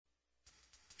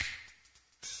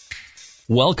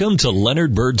Welcome to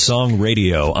Leonard Birdsong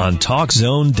Radio on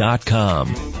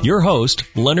TalkZone.com. Your host,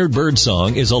 Leonard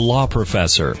Birdsong, is a law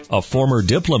professor, a former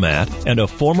diplomat, and a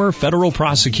former federal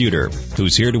prosecutor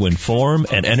who's here to inform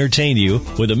and entertain you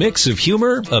with a mix of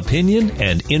humor, opinion,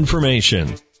 and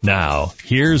information. Now,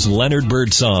 here's Leonard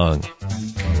Birdsong.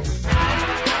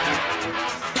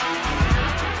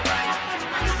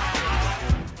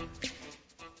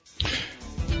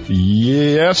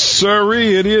 Yes,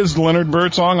 sirree, it is Leonard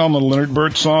Birdsong on the Leonard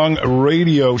Birdsong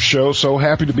Radio Show. So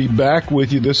happy to be back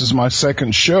with you. This is my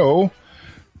second show.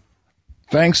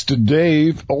 Thanks to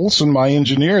Dave Olson, my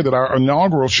engineer, that our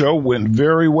inaugural show went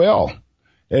very well.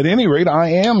 At any rate,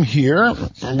 I am here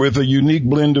with a unique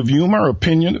blend of humor,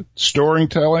 opinion,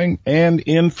 storytelling, and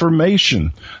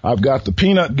information. I've got the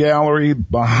Peanut Gallery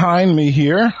behind me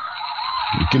here.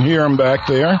 You can hear them back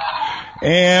there.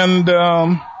 And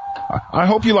I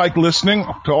hope you like listening.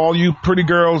 To all you pretty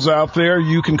girls out there,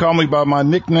 you can call me by my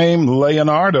nickname,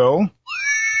 Leonardo.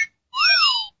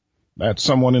 That's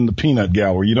someone in the Peanut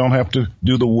Gallery. You don't have to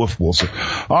do the woof woof.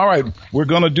 All right, we're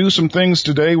going to do some things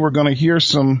today. We're going to hear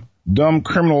some dumb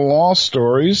criminal law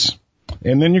stories,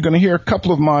 and then you're going to hear a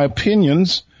couple of my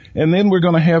opinions, and then we're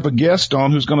going to have a guest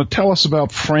on who's going to tell us about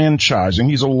franchising.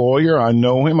 He's a lawyer. I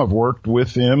know him. I've worked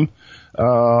with him.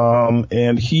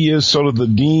 And he is sort of the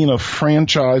dean of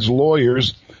franchise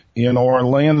lawyers in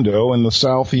Orlando in the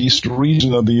southeast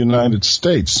region of the United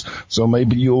States. So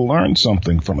maybe you'll learn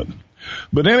something from it.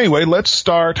 But anyway, let's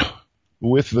start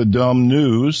with the dumb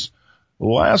news.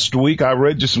 Last week I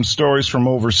read you some stories from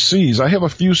overseas. I have a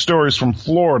few stories from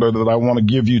Florida that I want to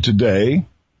give you today.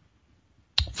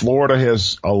 Florida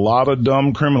has a lot of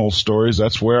dumb criminal stories.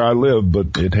 That's where I live,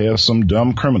 but it has some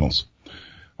dumb criminals.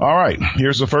 All right,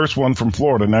 here's the first one from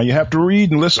Florida. Now, you have to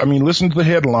read and listen to the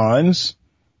headlines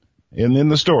and then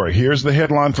the story. Here's the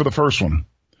headline for the first one.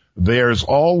 There's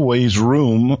always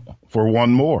room for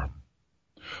one more.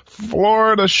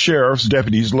 Florida sheriff's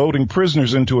deputies loading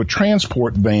prisoners into a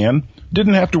transport van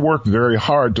didn't have to work very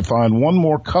hard to find one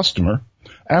more customer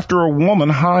after a woman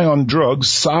high on drugs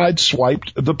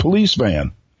sideswiped the police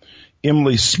van.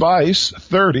 Emily Spice,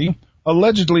 30,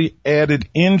 allegedly added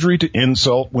injury to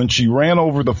insult when she ran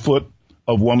over the foot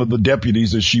of one of the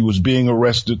deputies as she was being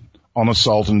arrested on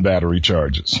assault and battery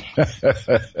charges.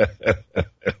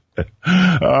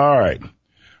 All right.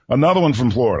 Another one from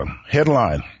Florida.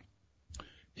 Headline.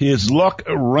 His luck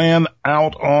ran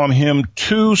out on him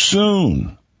too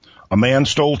soon. A man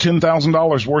stole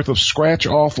 $10,000 worth of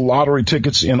scratch-off lottery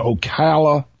tickets in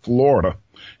Ocala, Florida,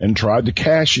 and tried to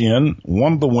cash in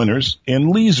one of the winners in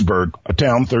Leesburg, a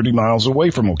town 30 miles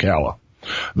away from Ocala.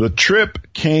 The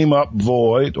ticket came up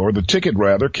void or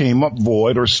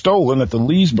stolen at the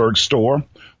Leesburg store,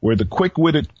 where the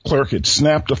quick-witted clerk had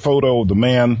snapped a photo of the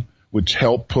man, which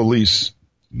helped police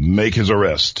make his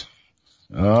arrest.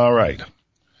 All right.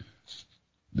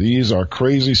 These are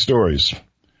crazy stories.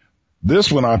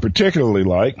 This one I particularly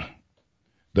like.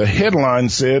 The headline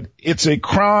said, it's a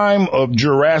crime of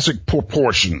Jurassic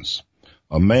proportions.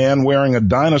 A man wearing a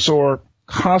dinosaur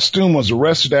costume was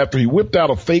arrested after he whipped out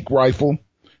a fake rifle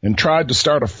and tried to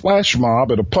start a flash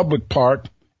mob at a public park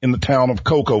in the town of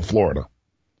Cocoa, Florida.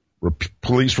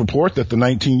 Police report that the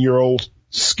 19-year-old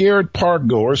scared park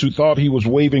goers who thought he was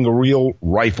waving a real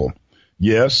rifle.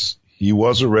 Yes, he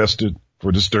was arrested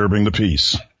for disturbing the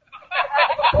peace.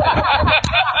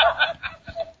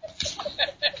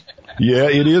 Yeah,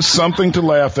 it is something to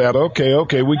laugh at.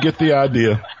 Okay, we get the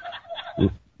idea.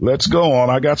 Let's go on.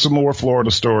 I got some more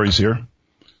Florida stories here.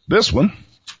 This one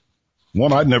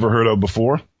I'd never heard of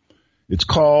before. It's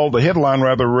called, the headline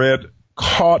rather read,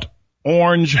 Caught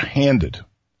Orange-Handed.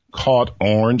 Caught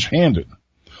Orange-Handed.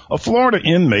 A Florida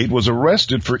inmate was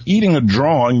arrested for eating a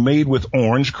drawing made with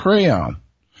orange crayon,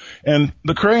 and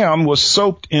the crayon was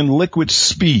soaked in liquid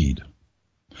speed.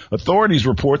 Authorities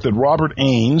report that Robert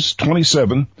Ains,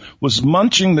 27, was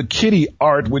munching the kitty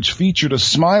art which featured a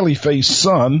smiley-faced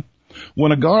sun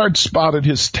when a guard spotted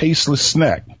his tasteless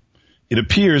snack. It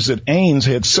appears that Ains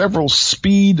had several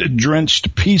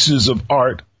speed-drenched pieces of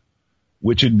art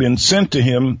which had been sent to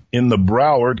him in the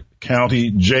Broward County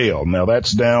Jail. Now,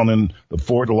 that's down in the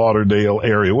Fort Lauderdale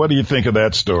area. What do you think of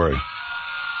that story?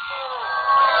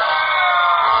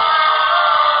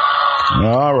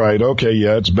 All right, okay,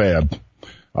 yeah, it's bad.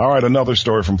 All right, another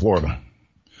story from Florida.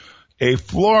 A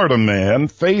Florida man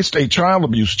faced a child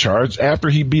abuse charge after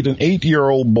he beat an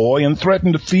 8-year-old boy and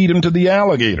threatened to feed him to the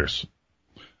alligators.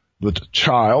 The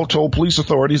child told police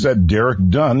authorities that Derek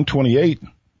Dunn, 28,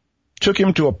 took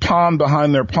him to a pond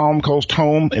behind their Palm Coast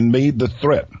home and made the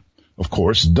threat. Of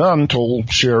course, Dunn told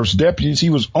sheriff's deputies he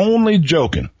was only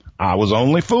joking. I was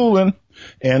only fooling,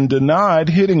 and denied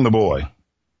hitting the boy.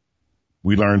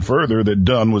 We learned further that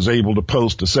Dunn was able to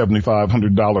post a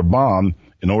 $7,500 bond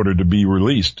in order to be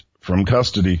released from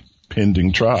custody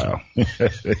pending trial.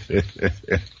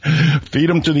 Feed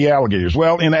them to the alligators.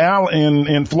 Well,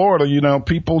 in Florida, you know,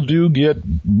 people do get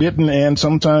bitten and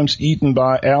sometimes eaten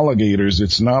by alligators.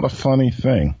 It's not a funny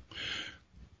thing.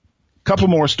 Couple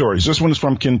more stories. This one is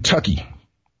from Kentucky.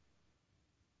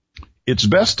 "It's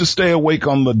best to stay awake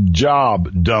on the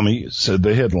job, dummy," said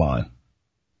the headline.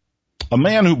 A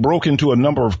man who broke into a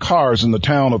number of cars in the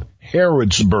town of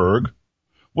Harrodsburg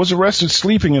was arrested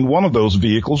sleeping in one of those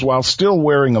vehicles while still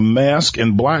wearing a mask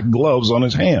and black gloves on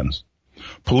his hands.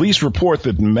 Police report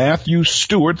that Matthew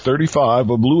Stewart, 35,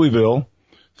 of Louisville,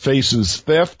 faces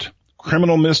theft,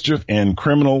 criminal mischief, and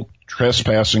criminal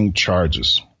trespassing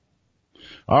charges.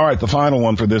 All right, the final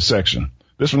one for this section.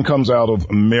 This one comes out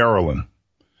of Maryland.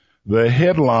 The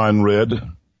headline read,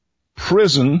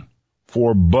 "Prison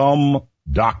for Bum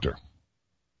Doctor."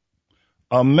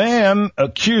 A man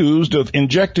accused of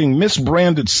injecting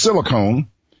misbranded silicone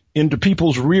into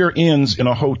people's rear ends in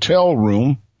a hotel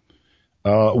room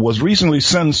was recently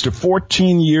sentenced to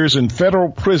 14 years in federal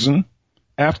prison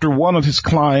after one of his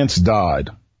clients died.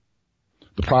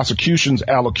 The prosecution's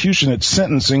allocution at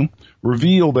sentencing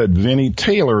revealed that Vinnie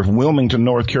Taylor of Wilmington,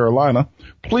 North Carolina,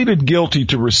 pleaded guilty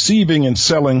to receiving and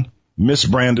selling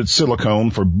misbranded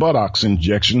silicone for buttocks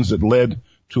injections that led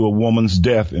to a woman's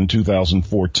death in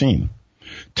 2014.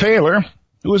 Taylor,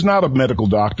 who is not a medical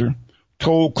doctor,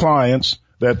 told clients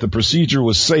that the procedure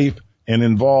was safe and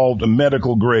involved a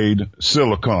medical-grade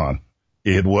silicone.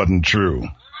 It wasn't true.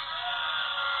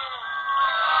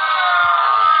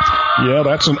 Yeah,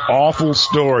 that's an awful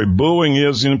story. Booing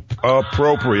is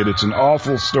inappropriate. It's an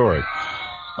awful story.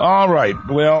 All right,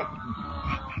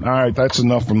 that's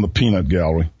enough from the peanut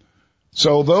gallery.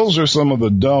 So those are some of the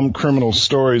dumb criminal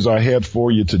stories I had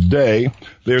for you today.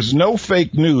 There's no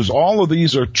fake news. All of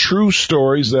these are true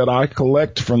stories that I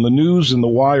collect from the news and the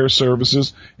wire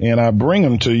services, and I bring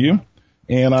them to you.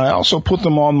 And I also put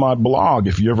them on my blog.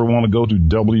 If you ever want to go to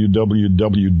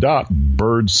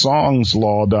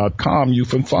www.birdsongslaw.com, you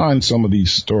can find some of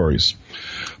these stories.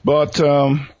 But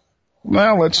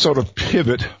now let's sort of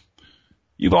pivot.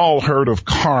 You've all heard of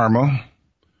karma.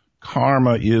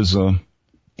 Karma is a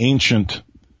ancient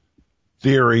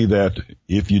theory that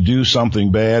if you do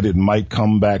something bad, it might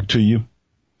come back to you.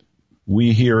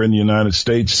 We here in the United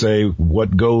States say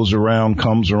what goes around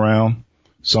comes around.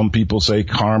 Some people say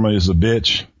karma is a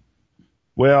bitch.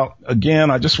 Well,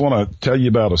 again, I just want to tell you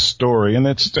about a story, and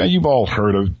you've all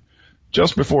heard of.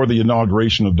 Just before the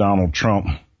inauguration of Donald Trump,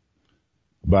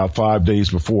 about 5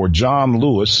 days before, John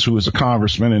Lewis, who is a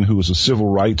congressman and who was a civil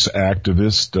rights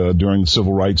activist during the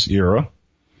civil rights era,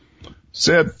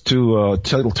 said to a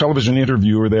television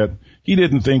interviewer that he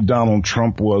didn't think Donald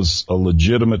Trump was a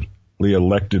legitimately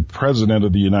elected president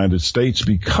of the United States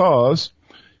because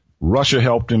Russia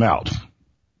helped him out.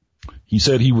 He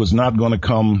said he was not going to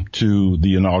come to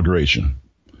the inauguration.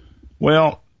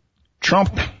 Well,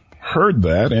 Trump heard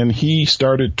that, and he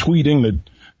started tweeting that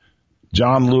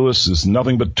John Lewis is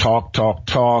nothing but talk,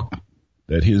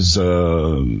 that his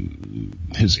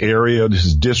area,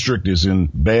 his district is in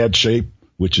bad shape,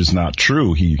 which is not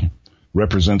true. He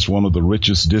represents one of the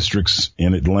richest districts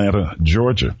in Atlanta,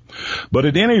 Georgia. But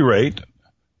at any rate,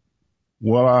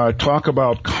 when I talk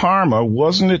about karma,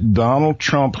 wasn't it Donald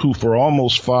Trump who for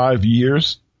almost 5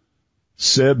 years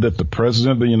said that the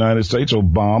president of the United States,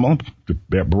 Barack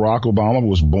Obama,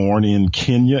 was born in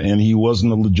Kenya and he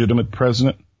wasn't a legitimate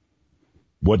president?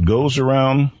 What goes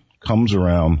around comes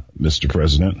around, Mr.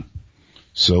 President.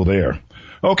 So there.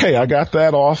 Okay, I got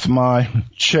that off my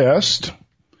chest.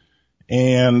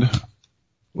 And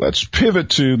let's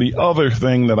pivot to the other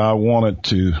thing that I wanted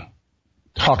to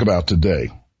talk about today.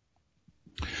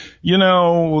 You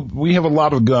know, we have a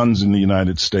lot of guns in the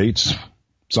United States.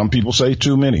 Some people say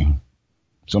too many.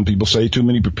 Some people say too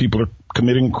many people are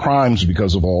committing crimes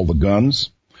because of all the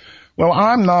guns. Well,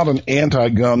 I'm not an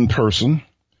anti-gun person.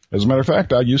 As a matter of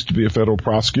fact, I used to be a federal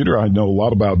prosecutor. I know a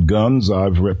lot about guns.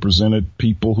 I've represented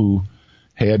people who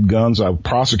had guns. I've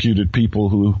prosecuted people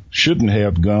who shouldn't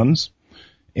have guns.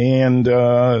 And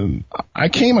I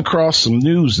came across some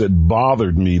news that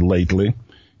bothered me lately.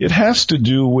 It has to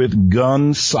do with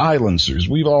gun silencers.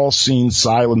 We've all seen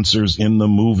silencers in the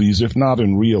movies, if not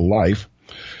in real life.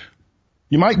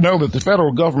 You might know that the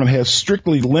federal government has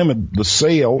strictly limited the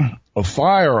sale of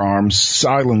firearms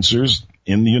silencers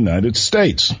in the United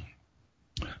States.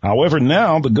 However,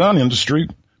 now the gun industry,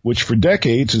 which for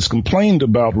decades has complained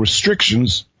about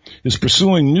restrictions, is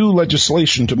pursuing new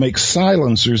legislation to make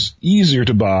silencers easier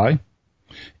to buy,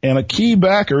 and a key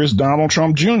backer is Donald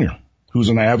Trump Jr., who's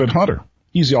an avid hunter.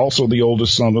 He's also the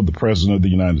oldest son of the President of the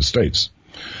United States.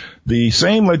 The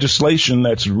same legislation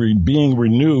that's being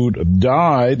renewed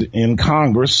died in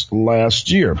Congress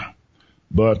last year.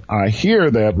 But I hear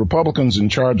that Republicans in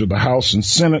charge of the House and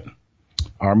Senate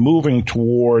are moving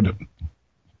toward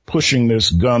pushing this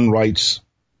gun rights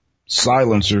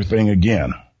silencer thing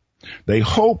again. They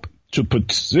hope to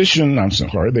position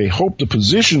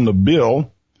the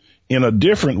bill in a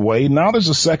different way, not as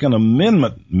a Second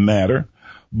Amendment matter,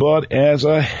 but as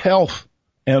a health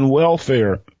and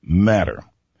welfare matter.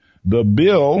 The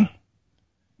bill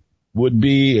would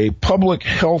be a public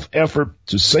health effort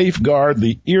to safeguard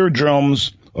the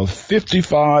eardrums of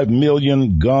 55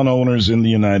 million gun owners in the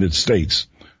United States.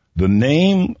 The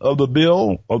name of the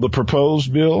bill, of the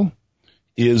proposed bill,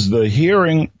 is the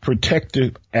Hearing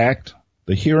Protection Act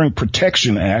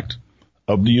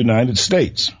of the United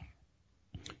States.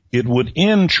 It would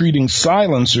end treating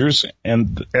silencers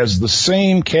and as the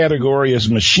same category as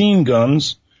machine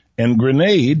guns and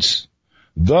grenades,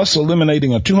 thus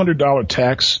eliminating a $200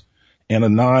 tax and a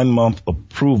 9-month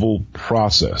approval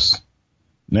process.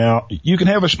 Now, you can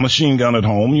have a machine gun at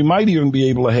home. You might even be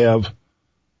able to have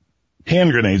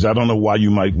hand grenades. I don't know why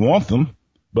you might want them,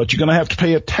 but you're going to have to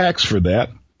pay a tax for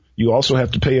that. You also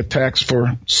have to pay a tax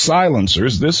for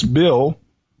silencers. This bill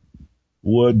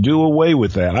would do away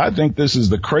with that. I think this is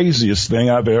the craziest thing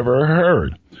I've ever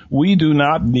heard. We do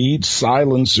not need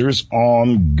silencers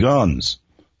on guns.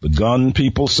 The gun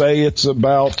people say it's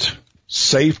about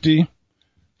safety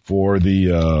for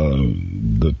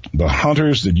the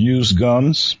hunters that use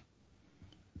guns.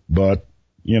 But,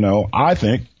 I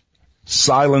think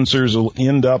silencers will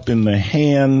end up in the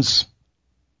hands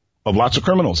of lots of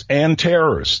criminals and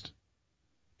terrorists.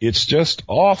 It's just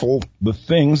awful, the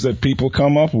things that people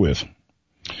come up with.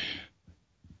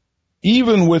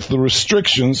 Even with the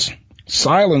restrictions,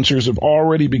 silencers have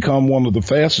already become one of the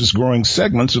fastest growing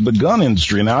segments of the gun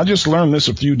industry. Now, I just learned this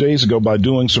a few days ago by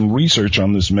doing some research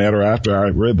on this matter after I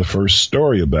read the first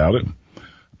story about it.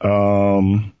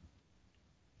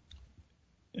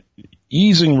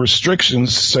 Easing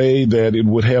restrictions say that it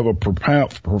would have a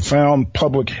profound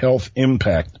public health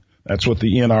impact. That's what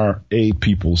the NRA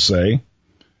people say.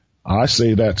 I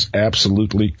say that's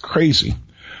absolutely crazy.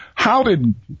 How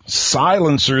did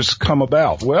silencers come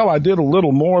about? Well, I did a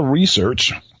little more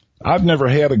research. I've never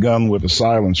had a gun with a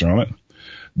silencer on it,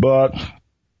 but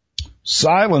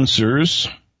silencers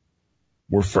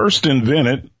were first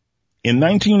invented in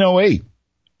 1908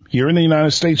 here in the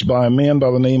United States by a man by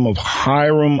the name of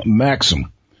Hiram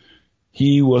Maxim.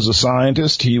 He was a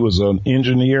scientist. He was an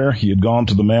engineer. He had gone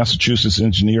to the Massachusetts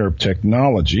Engineer of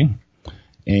Technology,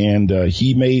 and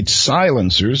he made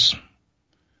silencers.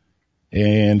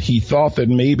 And he thought that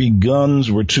maybe guns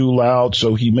were too loud,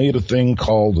 so he made a thing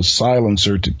called a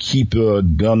silencer to keep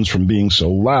guns from being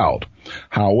so loud.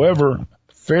 However,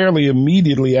 fairly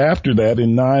immediately after that,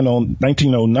 in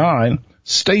 1909,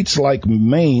 states like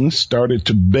Maine started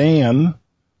to ban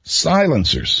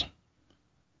silencers.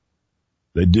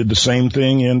 They did the same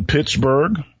thing in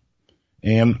Pittsburgh,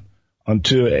 and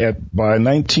by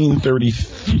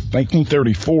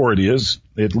 1934 it is,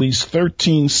 at least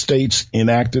 13 states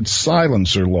enacted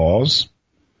silencer laws,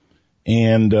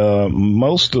 and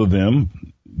most of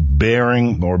them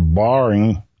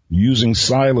barring using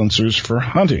silencers for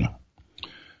hunting.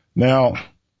 Now,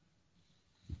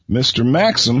 Mr.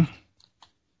 Maxim,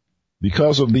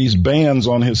 because of these bans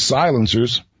on his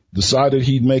silencers, decided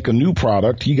he'd make a new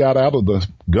product. He got out of the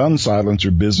gun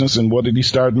silencer business, and what did he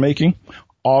start making?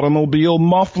 Automobile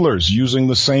mufflers, using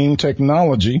the same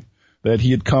technology that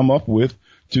he had come up with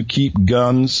to keep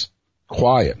guns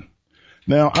quiet.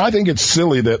 Now, I think it's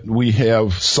silly that we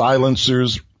have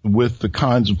silencers with the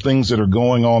kinds of things that are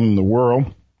going on in the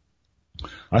world.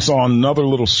 I saw another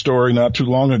little story not too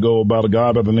long ago about a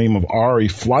guy by the name of Ari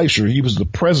Fleischer. He was the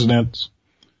President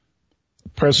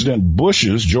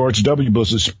Bush's, George W.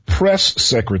 Bush's press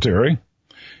secretary,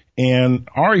 and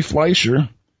Ari Fleischer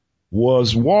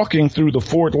was walking through the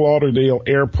Fort Lauderdale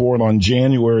airport on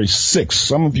January 6th.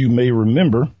 Some of you may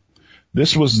remember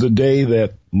this was the day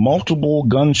that multiple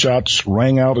gunshots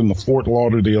rang out in the Fort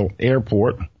Lauderdale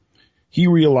airport. He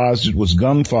realized it was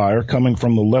gunfire coming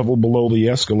from the level below the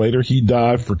escalator. He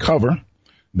dived for cover.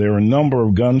 There were a number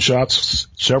of gunshots.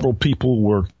 Several people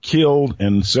were killed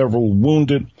and several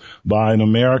wounded by an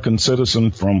American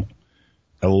citizen from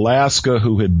Alaska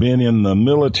who had been in the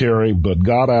military but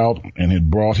got out and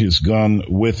had brought his gun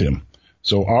with him.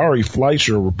 So Ari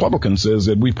Fleischer, a Republican, says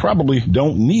that we probably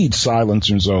don't need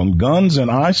silencers on guns,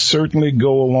 and I certainly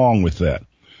go along with that.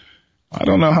 I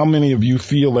don't know how many of you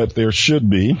feel that there should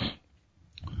be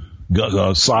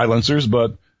silencers,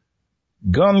 but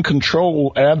gun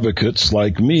control advocates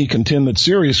like me contend that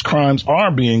serious crimes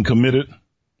are being committed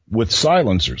with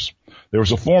silencers. There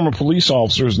was a former police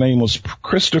officer, his name was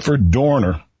Christopher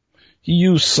Dorner. He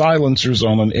used silencers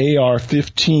on an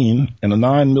AR-15 and a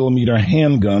 9mm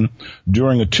handgun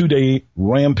during a 2-day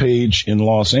rampage in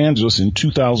Los Angeles in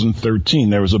 2013.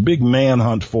 There was a big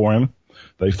manhunt for him.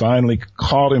 They finally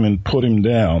caught him and put him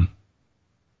down.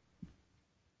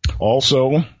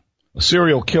 Also, a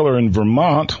serial killer in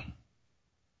Vermont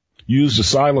used a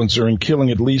silencer in killing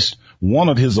at least one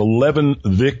of his 11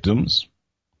 victims.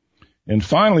 And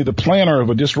finally, the planner of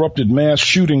a disrupted mass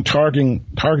shooting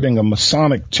targeting a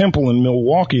Masonic temple in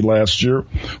Milwaukee last year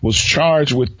was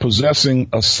charged with possessing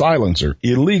a silencer,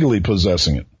 illegally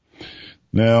possessing it.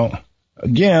 Now,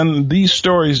 again, these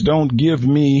stories don't give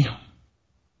me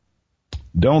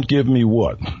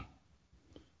what?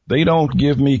 They don't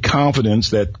give me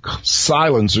confidence that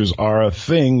silencers are a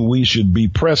thing we should be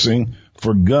pressing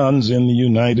for guns in the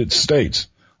United States.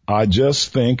 I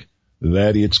just think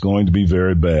that it's going to be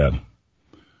very bad.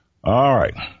 All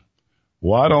right.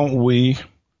 Why don't we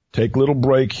take a little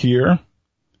break here,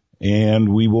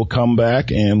 and we will come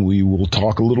back and we will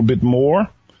talk a little bit more.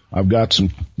 I've got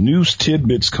some news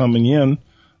tidbits coming in.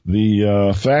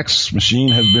 The fax machine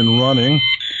has been running,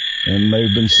 and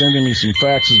they've been sending me some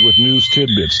faxes with news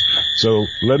tidbits. So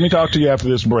let me talk to you after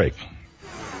this break.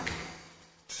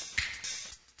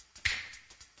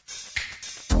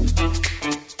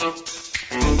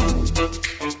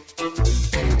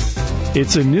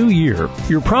 It's a new year.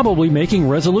 You're probably making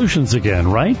resolutions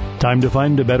again, right? Time to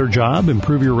find a better job,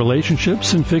 improve your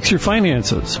relationships, and fix your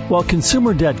finances. Well,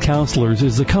 Consumer Debt Counselors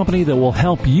is the company that will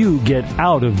help you get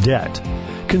out of debt.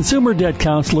 Consumer Debt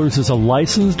Counselors is a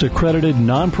licensed, accredited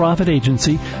nonprofit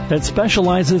agency that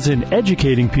specializes in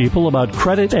educating people about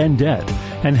credit and debt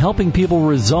and helping people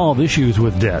resolve issues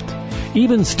with debt,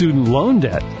 even student loan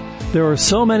debt. There are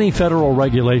so many federal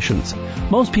regulations.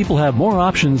 Most people have more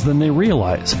options than they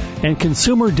realize, and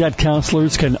Consumer Debt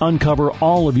Counselors can uncover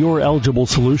all of your eligible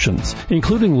solutions,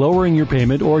 including lowering your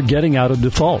payment or getting out of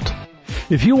default.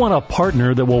 If you want a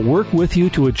partner that will work with you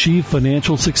to achieve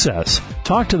financial success,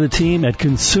 talk to the team at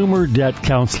Consumer Debt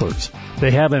Counselors.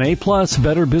 They have an A+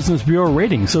 Better Business Bureau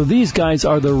rating, so these guys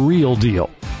are the real deal.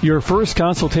 Your first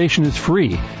consultation is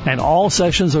free, and all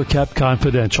sessions are kept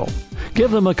confidential.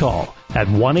 Give them a call at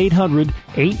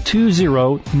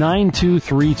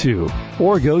 1-800-820-9232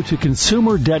 or go to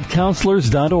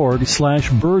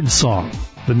consumerdebtcounselors.org/birdsong.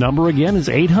 The number again is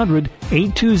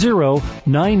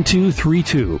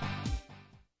 800-820-9232.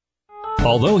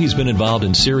 Although he's been involved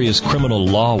in serious criminal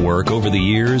law work over the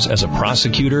years as a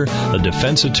prosecutor, a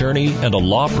defense attorney, and a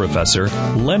law professor,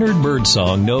 Leonard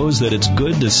Birdsong knows that it's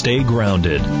good to stay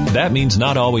grounded. That means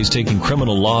not always taking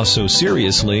criminal law so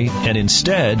seriously, and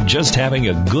instead just having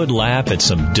a good laugh at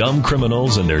some dumb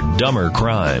criminals and their dumber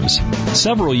crimes.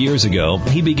 Several years ago,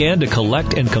 he began to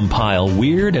collect and compile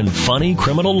weird and funny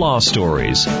criminal law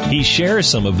stories. He shares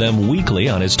some of them weekly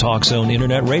on his TalkZone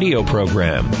internet radio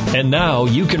program. And now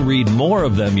you can read more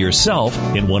of them yourself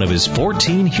in one of his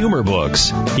 14 humor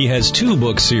books. He has 2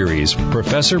 book series,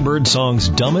 Professor Birdsong's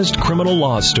Dumbest Criminal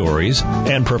Law Stories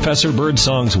and Professor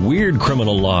Birdsong's Weird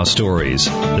Criminal Law Stories.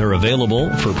 They're available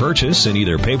for purchase in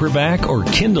either paperback or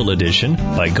Kindle edition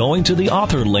by going to the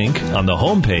author link on the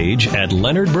homepage at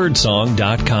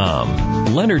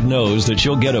leonardbirdsong.com. Leonard knows that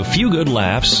you'll get a few good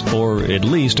laughs, or at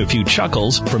least a few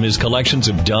chuckles, from his collections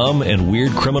of dumb and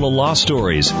weird criminal law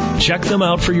stories. Check them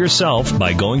out for yourself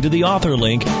by going to the author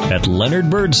link at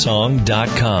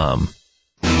leonardbirdsong.com.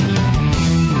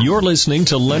 You're listening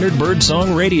to Leonard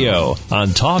Birdsong Radio on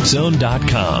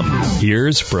TalkZone.com.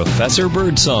 Here's Professor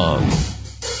Birdsong.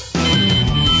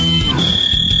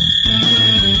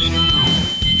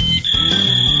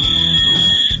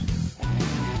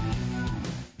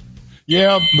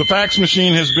 Yeah, the fax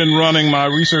machine has been running. My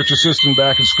research assistant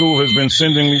back at school has been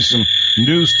sending me some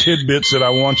news tidbits that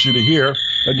I want you to hear.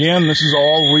 Again, this is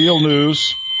all real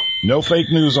news. No fake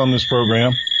news on this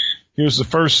program. Here's the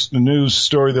first news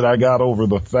story that I got over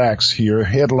the fax here.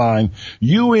 Headline,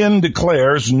 UN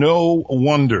declares no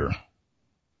wonder.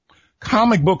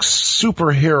 Comic book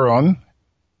superheroine,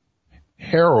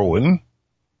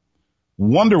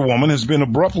 Wonder Woman has been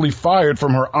abruptly fired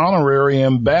from her honorary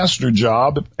ambassador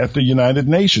job at the United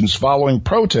Nations following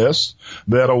protests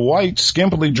that a white,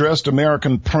 skimpily dressed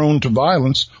American prone to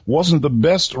violence wasn't the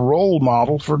best role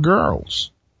model for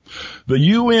girls. The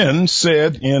UN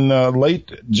said in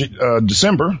late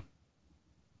December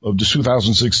of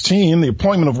 2016, the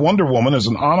appointment of Wonder Woman as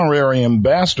an honorary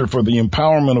ambassador for the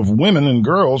empowerment of women and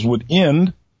girls would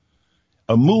end,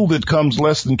 a move that comes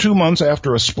less than 2 months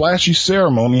after a splashy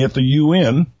ceremony at the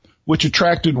UN which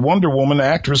attracted Wonder Woman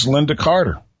actress Linda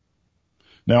Carter.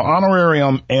 Now, honorary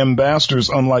ambassadors,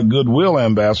 unlike goodwill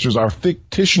ambassadors, are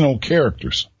fictional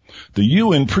characters. The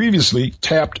UN previously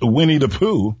tapped Winnie the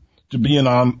Pooh to be an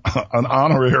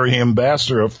honorary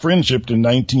ambassador of friendship in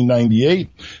 1998,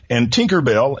 and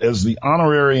Tinkerbell as the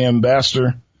honorary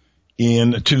ambassador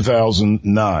in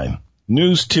 2009.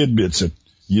 News tidbits that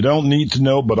you don't need to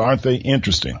know, but aren't they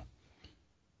interesting?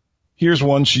 Here's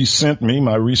one she sent me.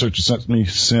 My researcher sent me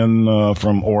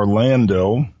from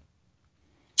Orlando.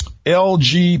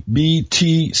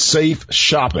 LGBT safe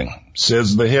shopping,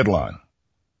 says the headline.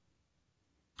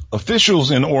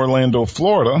 Officials in Orlando,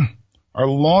 Florida, are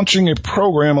launching a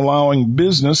program allowing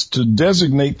business to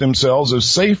designate themselves as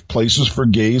safe places for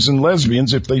gays and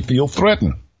lesbians if they feel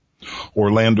threatened.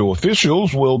 Orlando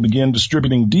officials will begin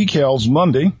distributing decals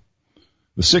Monday,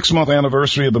 the 6-month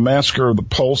anniversary of the massacre of the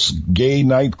Pulse gay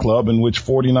nightclub in which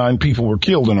 49 people were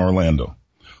killed in Orlando.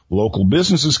 Local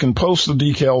businesses can post the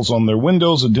decals on their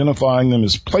windows, identifying them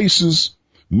as places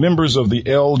members of the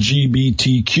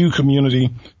LGBTQ community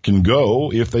can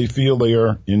go if they feel they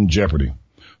are in jeopardy.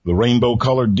 The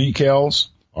rainbow-colored decals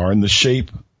are in the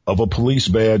shape of a police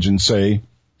badge and say,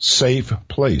 safe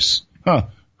place.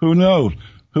 Who knows?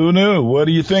 Who knew? What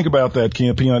do you think about that,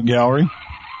 Camp Peanut Gallery?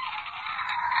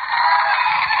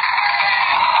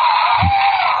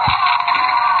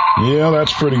 Yeah,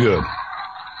 that's pretty good.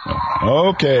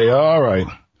 Okay, all right.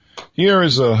 Here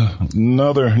is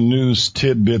another news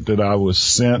tidbit that I was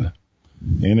sent,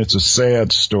 and it's a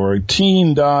sad story.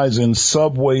 Teen dies in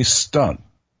subway stunt.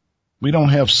 We don't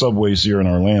have subways here in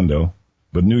Orlando,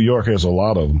 but New York has a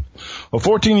lot of them. A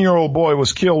 14-year-old boy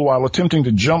was killed while attempting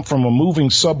to jump from a moving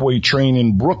subway train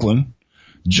in Brooklyn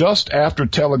just after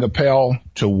telling a pal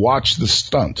to watch the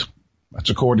stunt. That's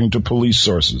according to police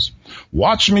sources.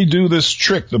 Watch me do this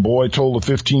trick, the boy told a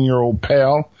 15-year-old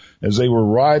pal as they were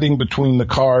riding between the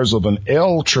cars of an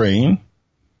L train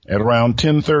at around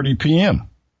 10:30 p.m.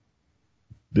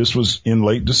 This was in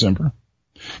late December.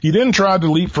 He then tried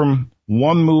to leap from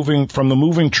the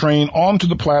moving train onto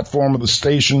the platform of the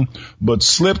station, but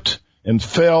slipped and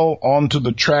fell onto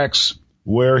the tracks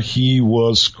where he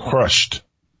was crushed.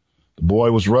 The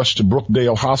boy was rushed to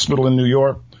Brookdale Hospital in New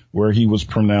York, where he was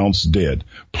pronounced dead.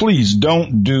 Please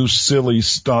don't do silly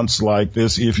stunts like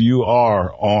this if you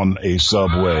are on a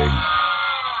subway.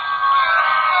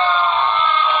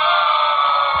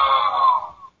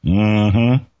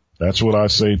 That's what I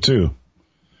say too.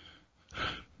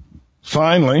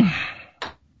 Finally,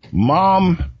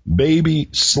 mom baby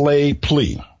slay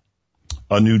plea.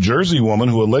 A New Jersey woman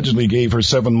who allegedly gave her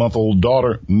 7-month-old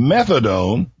daughter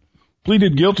methadone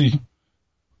pleaded guilty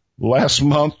last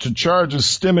month to charges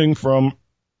stemming from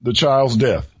the child's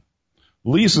death.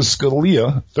 Lisa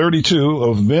Scalia, 32,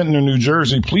 of Ventnor, New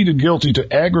Jersey, pleaded guilty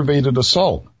to aggravated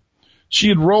assault. She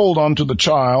had rolled onto the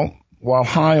child while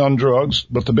high on drugs,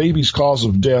 but the baby's cause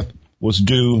of death was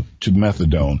due to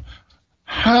methadone.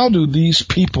 How do these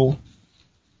people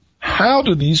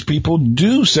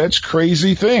do such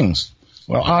crazy things?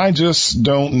 Well, I just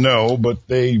don't know, but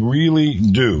they really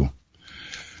do.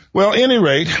 Well, at any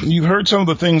rate, you've heard some of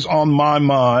the things on my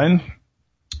mind.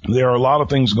 There are a lot of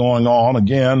things going on.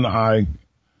 Again, I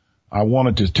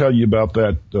wanted to tell you about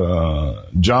that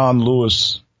John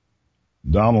Lewis,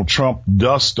 Donald Trump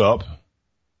dust-up. A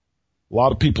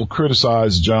lot of people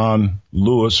criticize John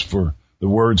Lewis for the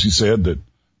words he said, that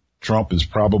Trump is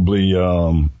probably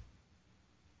an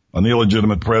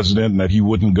illegitimate president and that he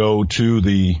wouldn't go to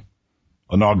the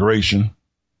inauguration.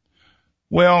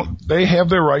 Well, they have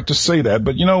their right to say that.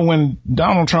 But, when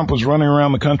Donald Trump was running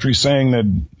around the country saying that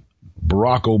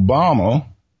Barack Obama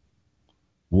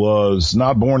was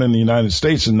not born in the United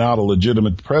States and not a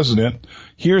legitimate president,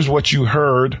 here's what you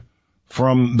heard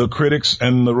from the critics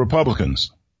and the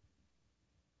Republicans.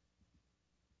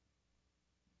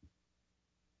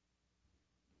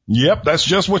 Yep, that's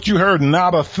just what you heard.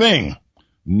 Not a thing.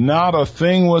 Not a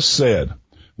thing was said.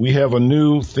 We have a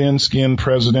new thin-skinned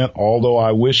president, although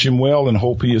I wish him well and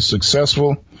hope he is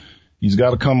successful. He's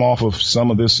got to come off of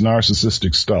some of this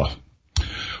narcissistic stuff.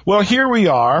 Well, here we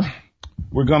are.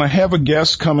 We're going to have a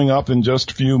guest coming up in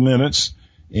just a few minutes,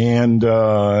 and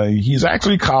he's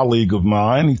actually a colleague of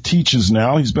mine. He teaches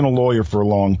now. He's been a lawyer for a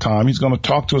long time. He's going to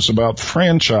talk to us about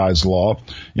franchise law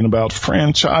and about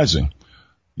franchising.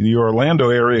 The Orlando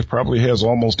area probably has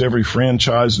almost every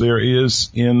franchise there is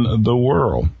in the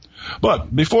world.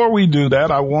 But before we do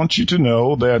that, I want you to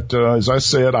know that, as I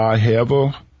said, I have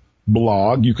a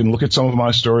blog. You can look at some of my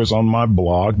stories on my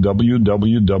blog,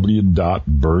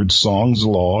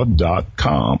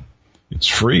 www.birdsongslaw.com. It's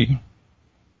free. I'd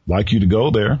like you to go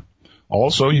there.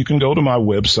 Also, you can go to my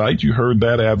website. You heard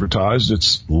that advertised.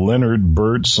 It's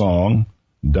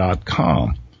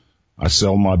leonardbirdsong.com. I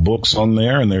sell my books on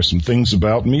there, and there's some things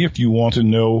about me if you want to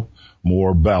know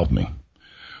more about me.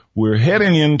 We're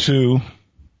heading into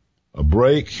a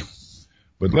break,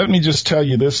 but let me just tell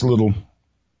you this little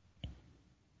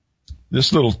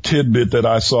tidbit that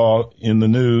I saw in the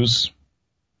news.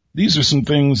 These are some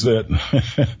things that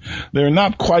they're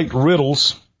not quite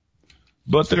riddles,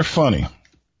 but they're funny.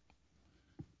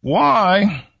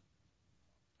 Why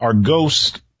are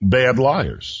ghosts bad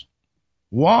liars?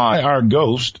 Why are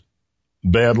ghosts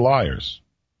bad liars?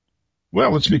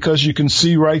 Well, it's because you can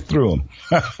see right through them.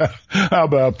 How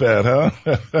about that, huh?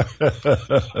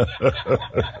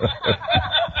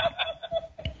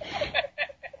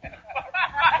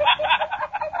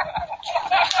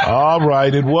 All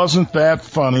right, it wasn't that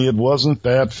funny.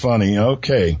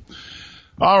 Okay.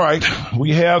 All right,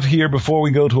 we have here, before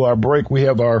we go to our break, we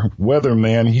have our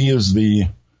weatherman. He is the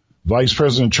Vice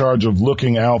President in charge of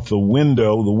looking out the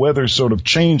window. The weather's sort of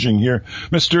changing here.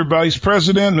 Mr. Vice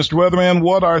President, Mr. Weatherman,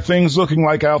 what are things looking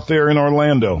like out there in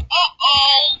Orlando?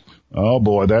 Uh-oh. Oh,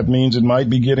 boy, that means it might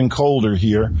be getting colder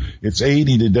here. It's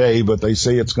 80 today, but they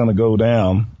say it's going to go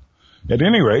down. At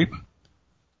any rate,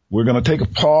 we're going to take a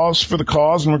pause for the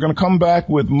cause, and we're going to come back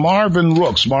with Marvin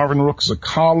Rooks. Marvin Rooks is a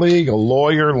colleague, a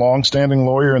lawyer, long-standing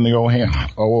lawyer in the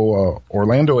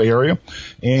Orlando area,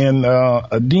 and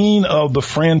a dean of the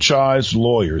franchise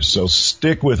lawyers. So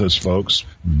stick with us, folks.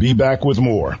 Be back with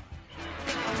more.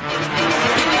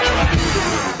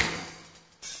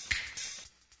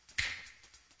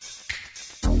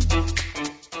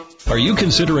 Are you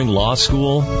considering law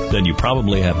school? Then you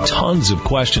probably have tons of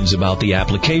questions about the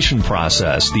application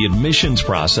process, the admissions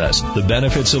process, the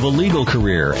benefits of a legal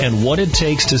career, and what it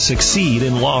takes to succeed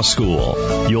in law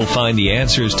school. You'll find the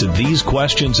answers to these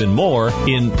questions and more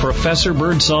in Professor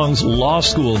Birdsong's Law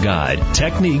School Guide,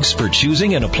 Techniques for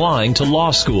Choosing and Applying to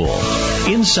Law School.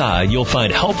 Inside, you'll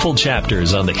find helpful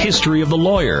chapters on the history of the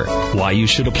lawyer, why you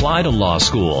should apply to law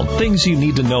school, things you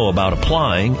need to know about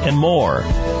applying, and more.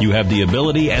 You have the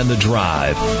ability and the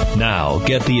drive. Now,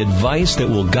 get the advice that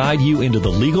will guide you into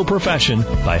the legal profession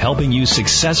by helping you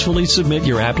successfully submit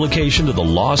your application to the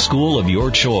law school of your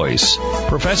choice.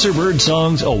 Professor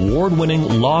Birdsong's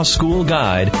award-winning Law School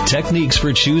Guide, Techniques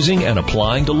for Choosing and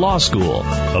Applying to Law School.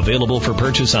 Available for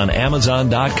purchase on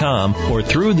Amazon.com or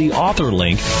through the author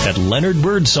link at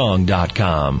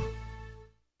LeonardBirdsong.com.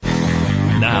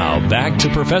 Now, back to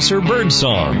Professor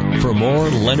Birdsong for more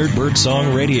Leonard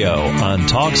Birdsong Radio on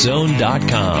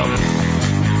TalkZone.com.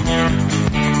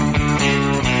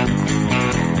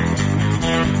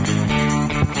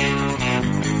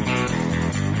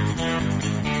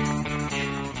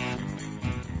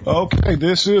 Okay,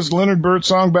 this is Leonard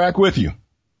Birdsong back with you.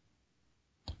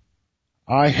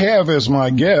 I have as my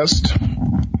guest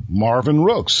Marvin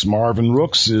Rooks. Marvin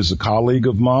Rooks is a colleague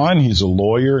of mine. He's a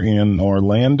lawyer in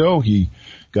Orlando. He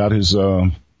got his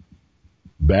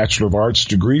Bachelor of Arts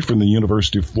degree from the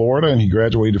University of Florida, and he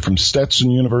graduated from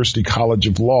Stetson University College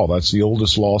of Law. That's the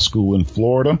oldest law school in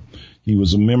Florida. He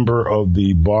was a member of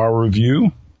the Bar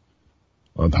Review.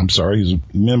 He's a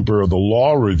member of the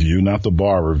Law Review, not the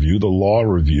Bar Review, the Law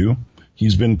Review.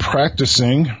 He's been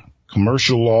practicing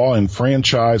commercial law and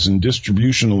franchise and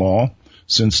distribution law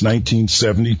since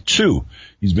 1972.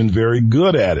 He's been very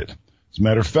good at it. As a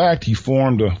matter of fact, he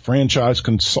formed a franchise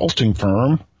consulting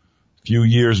firm a few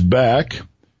years back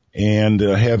and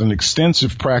had an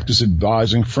extensive practice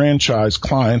advising franchise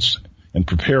clients and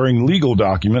preparing legal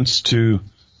documents to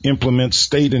implement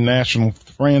state and national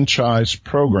franchise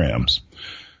programs.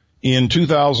 In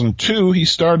 2002, he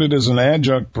started as an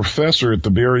adjunct professor at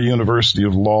the Barry University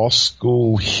of Law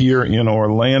School here in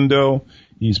Orlando.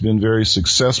 He's been very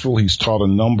successful. He's taught a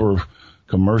number of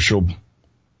commercial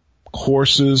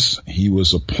courses. He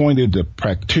was appointed a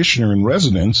practitioner in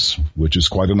residence, which is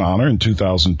quite an honor, in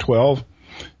 2012.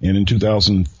 And in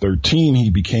 2013, he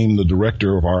became the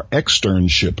director of our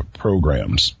externship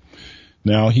programs.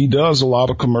 Now, he does a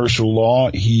lot of commercial law.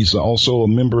 He's also a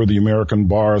member of the American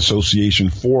Bar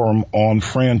Association Forum on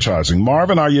Franchising.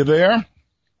 Marvin, are you there?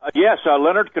 Yes,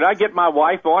 Leonard, could I get my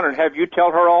wife on and have you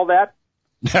tell her all that?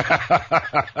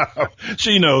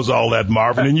 She knows all that,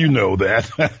 Marvin, and you know that.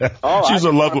 She's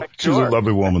a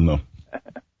lovely woman, though.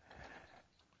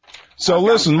 So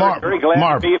listen, Marvin. Very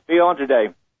glad to be on today.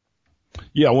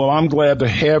 Yeah, well, I'm glad to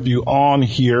have you on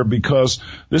here because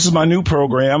this is my new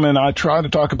program, and I try to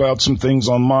talk about some things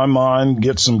on my mind,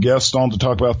 get some guests on to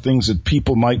talk about things that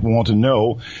people might want to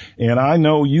know. And I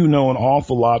know you know an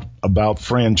awful lot about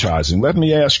franchising. Let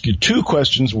me ask you two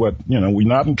questions. We're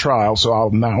not in trial, so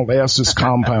I'll now ask this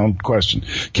compound question.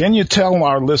 Can you tell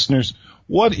our listeners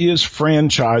what is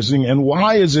franchising and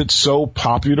why is it so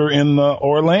popular in the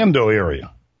Orlando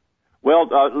area? Well,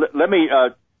 let me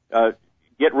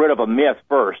get rid of a myth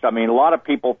first. I mean, a lot of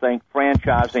people think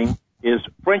franchising is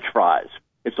French fries.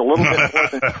 It's a little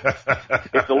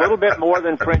bit more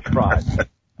than French fries.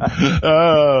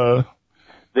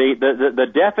 The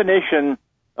definition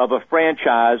of a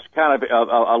franchise, kind of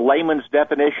a layman's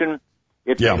definition,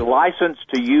 it's a license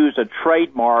to use a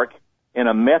trademark in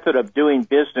a method of doing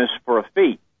business for a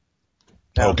fee.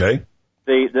 Now, okay.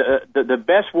 The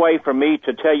best way for me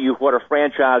to tell you what a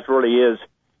franchise really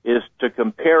is to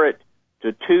compare it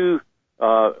to two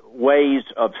ways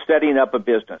of setting up a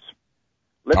business.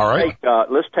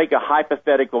 Let's take a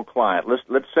hypothetical client.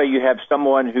 Let's say you have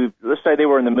someone let's say they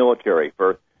were in the military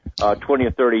for 20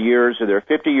 or 30 years, and they're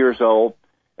 50 years old,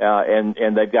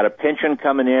 and they've got a pension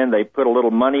coming in. They put a little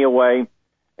money away,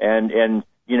 and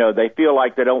they feel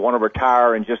like they don't want to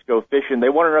retire and just go fishing. They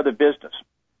want another business,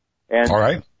 and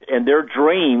their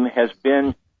dream has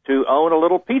been to own a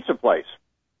little pizza place.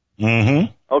 Mm-hmm.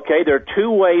 Okay, there are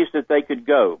two ways that they could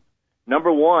go.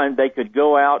 Number one, they could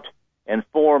go out and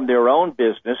form their own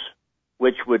business,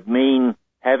 which would mean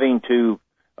having to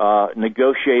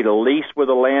negotiate a lease with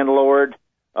a landlord,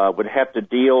 would have to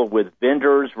deal with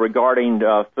vendors regarding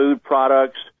food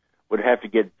products, would have to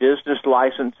get business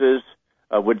licenses,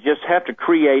 would just have to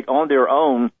create on their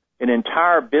own an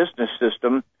entire business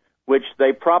system, which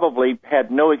they probably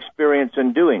had no experience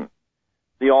in doing.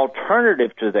 The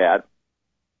alternative to that,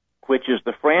 which is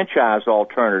the franchise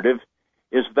alternative,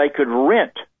 is they could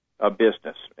rent a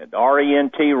business,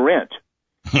 R-E-N-T, rent.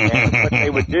 And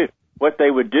what they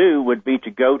would do would be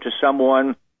to go to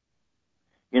someone,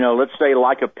 let's say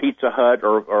like a Pizza Hut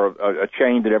or a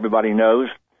chain that everybody knows,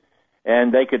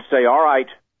 and they could say, all right,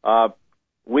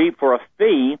 for a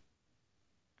fee,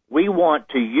 we want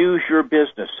to use your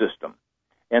business system.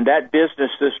 And that business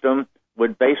system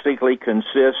would basically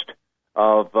consist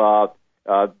of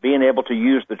being able to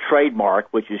use the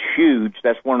trademark, which is huge.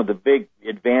 That's one of the big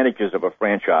advantages of a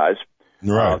franchise.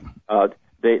 Right.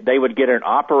 They would get an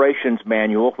operations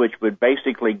manual, which would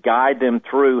basically guide them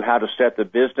through how to set the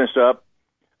business up.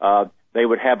 They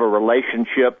would have a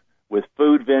relationship with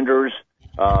food vendors,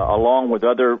 along with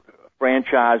other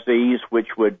franchisees,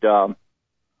 which would,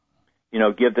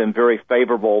 give them very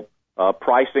favorable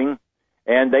pricing,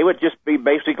 and they would just be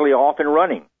basically off and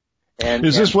running.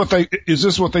 Is this what they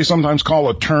sometimes call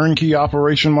a turnkey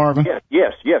operation, Marvin?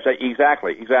 Yes,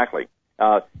 exactly.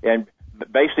 And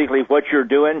basically what you're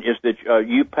doing is that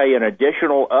you pay an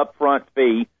additional upfront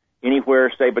fee,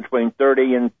 anywhere, say, between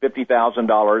 $30,000 and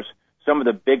 $50,000. Some of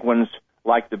the big ones,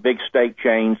 like the big steak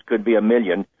chains, could be $1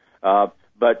 million.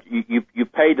 But you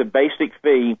pay the basic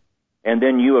fee, and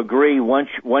then you agree once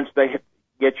they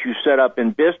get you set up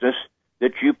in business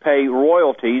that you pay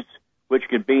royalties, which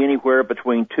could be anywhere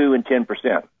between 2 and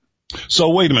 10%. So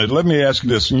wait a minute. Let me ask you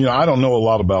this. I don't know a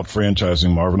lot about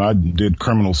franchising, Marvin. I did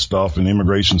criminal stuff and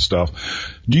immigration stuff.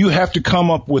 Do you have to come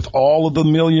up with all of the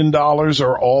 $1 million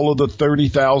or all of the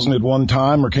 $30,000 at one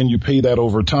time, or can you pay that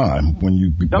over time when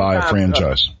you buy a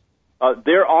franchise?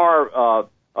 There are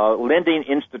lending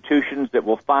institutions that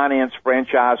will finance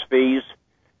franchise fees.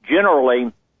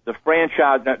 Generally, the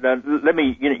franchise. Let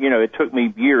me. It took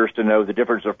me years to know the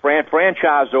difference. A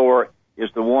franchisor is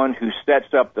the one who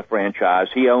sets up the franchise.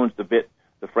 He owns the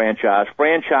franchise.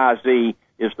 Franchisee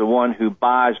is the one who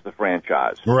buys the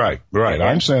franchise. Right. I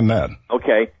understand that.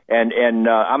 Okay, and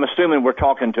I'm assuming we're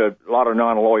talking to a lot of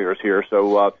non-lawyers here.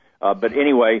 So, but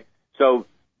anyway, so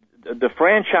the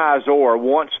franchisor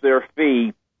wants their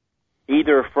fee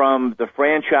either from the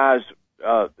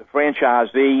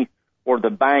franchisee or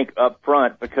the bank up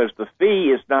front, because the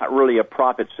fee is not really a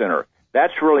profit center.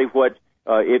 That's really what.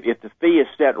 If the fee is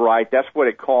set right, that's what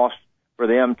it costs for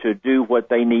them to do what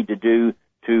they need to do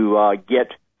to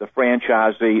get the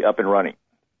franchisee up and running.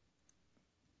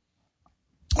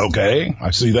 Okay,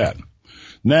 I see that.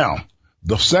 Now,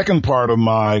 the second part of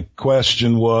my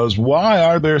question was, why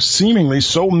are there seemingly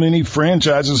so many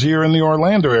franchises here in the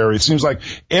Orlando area? It seems like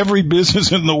every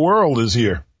business in the world is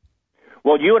here.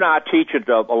 Well, you and I teach at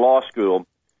a law school,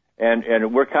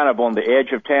 and we're kind of on the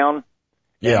edge of town.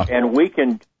 Yeah. And we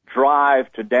can drive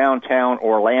to downtown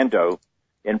Orlando,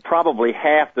 and probably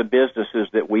half the businesses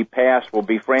that we pass will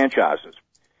be franchises.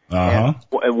 Uh-huh.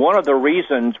 And one of the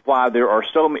reasons why there are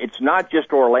so many, it's not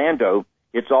just Orlando,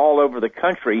 it's all over the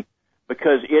country,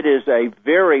 because it is a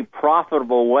very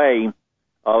profitable way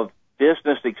of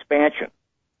business expansion.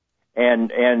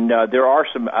 And there are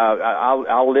some,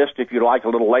 I'll list, if you like, a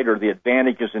little later, the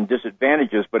advantages and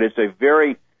disadvantages, but it's a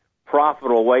very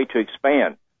profitable way to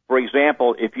expand. For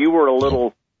example, if you were a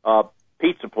little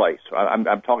pizza place, I'm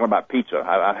talking about pizza.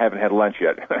 I haven't had lunch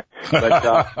yet.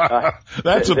 But,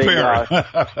 that's apparent.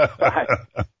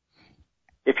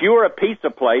 If you were a pizza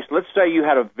place, let's say you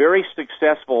had a very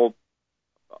successful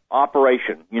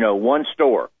operation, one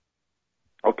store.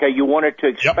 Okay, you wanted to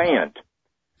expand.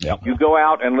 Yep. You go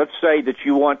out and let's say that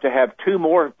you want to have 2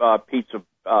 more pizza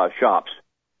shops.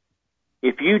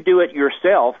 If you do it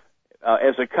yourself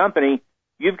as a company,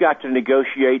 you've got to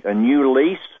negotiate a new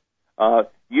lease.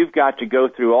 You've got to go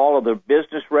through all of the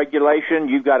business regulation.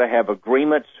 You've got to have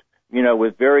agreements,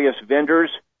 with various vendors,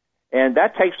 and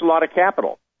that takes a lot of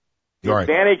capital. The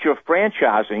advantage of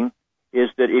franchising is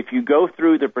that if you go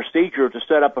through the procedure to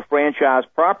set up a franchise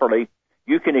properly,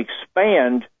 you can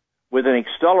expand with an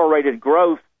accelerated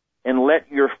growth and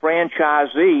let your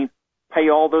franchisee pay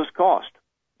all those costs.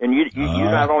 And you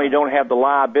not only don't have the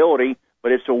liability,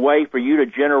 but it's a way for you to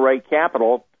generate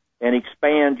capital and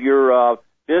expand your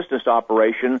business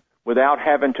operation without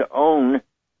having to own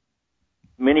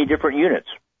many different units.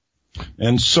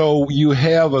 And so you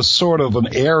have a sort of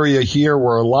an area here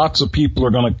where lots of people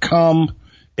are going to come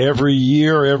every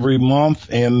year, every month,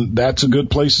 and that's a good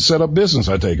place to set up business,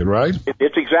 I take it, right?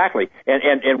 It's exactly.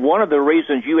 And one of the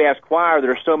reasons you ask why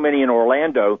there are so many in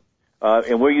Orlando,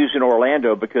 and we're using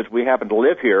Orlando because we happen to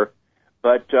live here,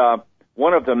 but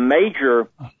one of the major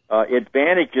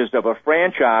advantages of a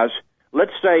franchise,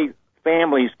 let's say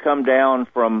families come down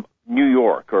from New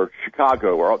York or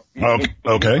Chicago or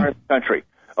the country.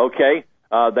 Okay,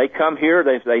 they come here,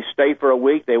 they stay for a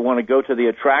week, they want to go to the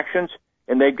attractions,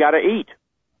 and they've got to eat.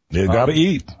 They've got to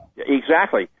eat.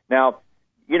 Exactly. Now,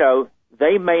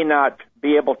 they may not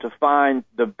be able to find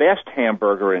the best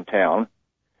hamburger in town,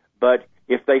 but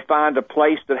if they find a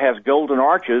place that has golden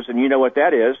arches, and you know what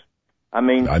that is, I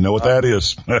know what that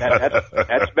is.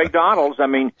 That's McDonald's.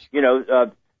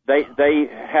 They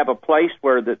have a place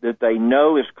where that they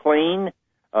know is clean,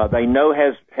 they know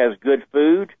has good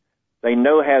food, they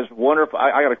know has wonderful.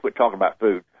 I got to quit talking about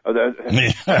food.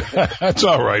 That's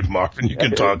all right, Marvin. You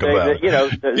can talk about it.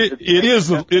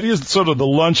 It is sort of the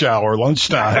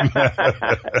lunchtime.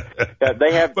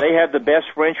 They have the best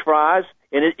French fries,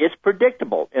 and it's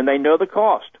predictable, and they know the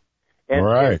cost.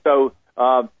 And so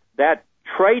that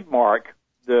trademark,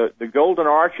 the golden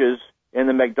arches and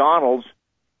the McDonald's,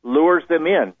 lures them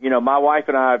in. My wife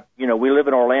and I, we live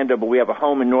in Orlando, but we have a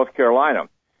home in North Carolina,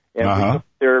 and we go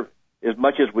there as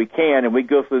much as we can, and we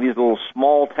go through these little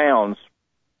small towns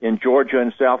in Georgia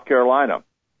and South Carolina.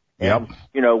 And,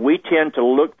 we tend to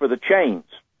look for the chains,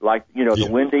 like, the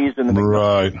Wendy's and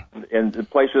the and the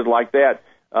places like that,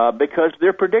 because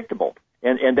they're predictable.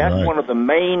 And that's one of the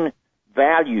main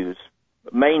values,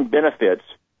 main benefits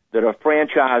that a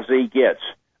franchisee gets,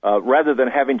 rather than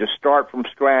having to start from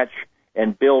scratch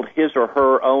and build his or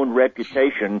her own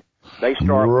reputation. They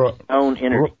start with their own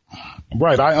energy.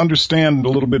 Right. I understand a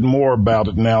little bit more about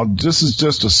it now. This is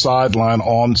just a sideline.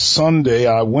 On Sunday,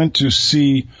 I went to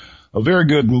see a very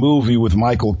good movie with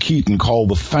Michael Keaton called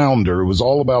The Founder. It was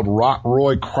all about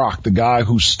Roy Kroc, the guy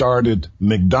who started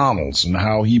McDonald's and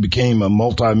how he became a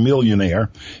multimillionaire.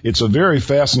 It's a very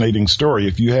fascinating story.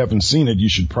 If you haven't seen it, you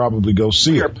should probably go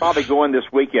see it. You're probably going this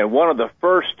weekend. One of the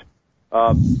first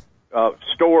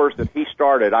stores that he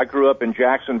started, I grew up in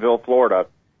Jacksonville, Florida,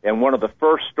 and one of the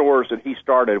first stores that he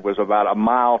started was about a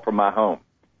mile from my home.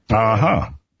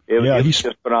 It was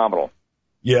just phenomenal.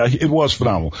 Yeah, it was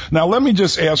phenomenal. Now, let me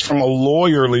just ask from a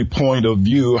lawyerly point of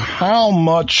view, how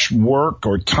much work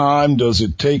or time does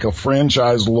it take a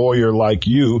franchise lawyer like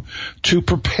you to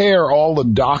prepare all the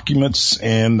documents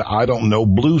and, I don't know,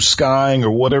 blue skying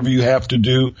or whatever you have to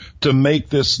do to make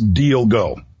this deal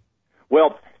go?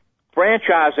 Well,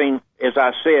 franchising, as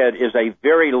I said, is a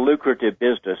very lucrative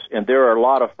business, and there are a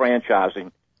lot of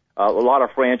franchises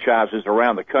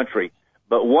around the country.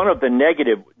 But one of the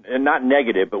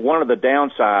one of the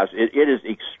downsides, it is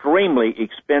extremely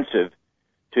expensive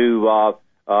to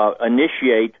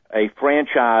initiate a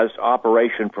franchise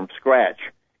operation from scratch.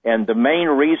 And the main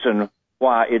reason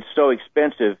why it's so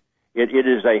expensive, it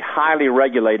is a highly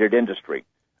regulated industry.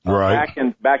 Right.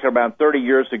 Back about 30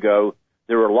 years ago,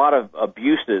 there were a lot of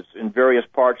abuses in various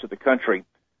parts of the country,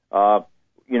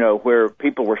 where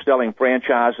people were selling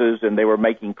franchises and they were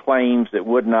making claims that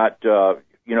would not,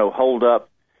 hold up.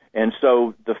 And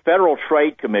so the Federal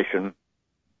Trade Commission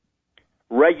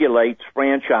regulates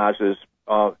franchises,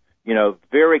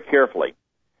 very carefully.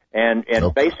 And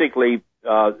basically,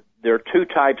 there are two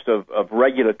types of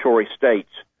regulatory states.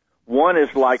 One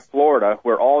is like Florida,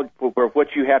 where what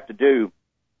you have to do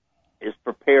is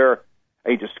prepare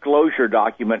a disclosure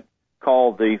document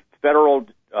called the Federal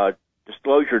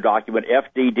Disclosure Document,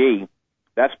 FDD.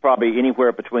 That's probably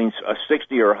anywhere between a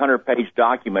 60 or 100-page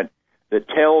document that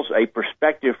tells a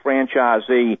prospective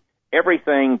franchisee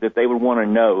everything that they would want to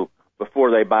know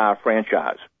before they buy a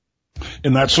franchise.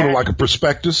 And that's sort of like a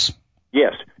prospectus?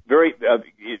 Yes, very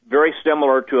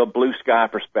similar to a Blue Sky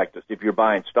prospectus if you're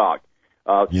buying stock.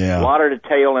 A lot of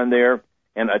detail in there,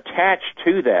 and attached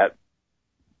to that,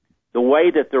 the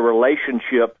way that the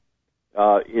relationship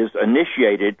is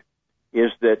initiated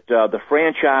is that the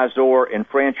franchisor and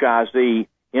franchisee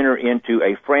enter into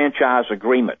a franchise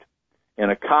agreement,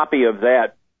 and a copy of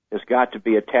that has got to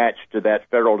be attached to that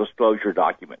federal disclosure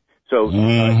document. So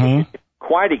it's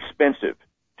quite expensive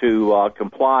to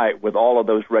comply with all of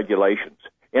those regulations,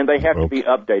 and they have to be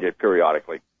updated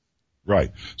periodically.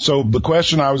 Right. So the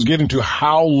question I was getting to,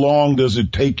 how long does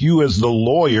it take you as the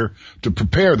lawyer to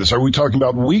prepare this? Are we talking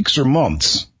about weeks or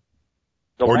months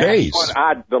or days?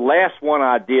 The last one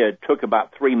I did took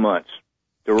about 3 months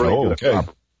to really do it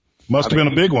properly. Must have been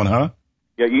a big one, huh?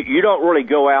 Yeah, you don't really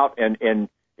go out and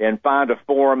find a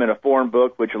form in a form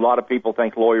book, which a lot of people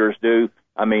think lawyers do.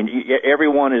 I mean,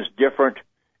 everyone is different,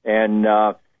 and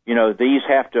these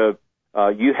have to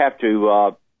you have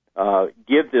to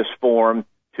give this form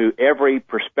to every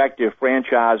prospective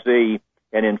franchisee,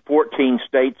 and in 14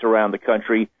 states around the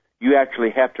country, you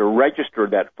actually have to register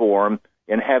that form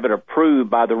and have it approved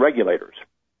by the regulators.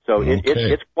 So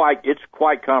it's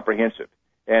quite comprehensive,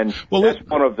 and that's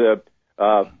one of the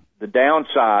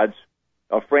downsides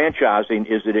of franchising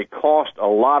is that it costs a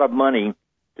lot of money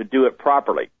to do it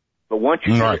properly. But once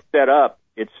you get it set up,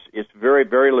 it's very,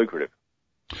 very lucrative.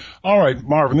 All right,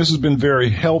 Marvin, this has been very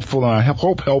helpful, and I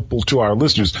hope helpful to our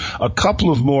listeners. A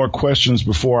couple of more questions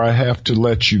before I have to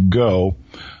let you go.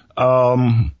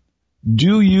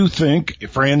 Do you think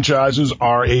franchises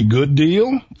are a good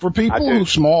deal for people,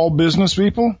 small business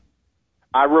people?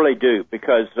 I really do,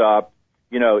 because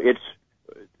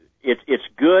it's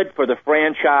good for the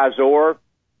franchisor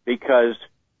because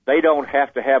they don't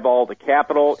have to have all the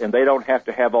capital and they don't have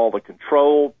to have all the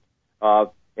control.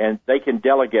 And they can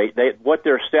delegate. What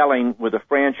they're selling with a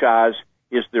franchise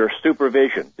is their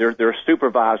supervision. They're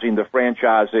supervising the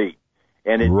franchisee.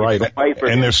 And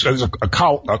and there's a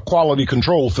quality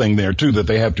control thing there too that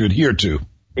they have to adhere to.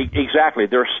 Exactly.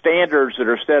 There are standards that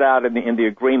are set out in the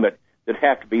agreement that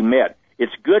have to be met.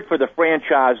 It's good for the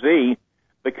franchisee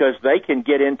because they can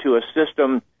get into a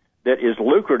system that is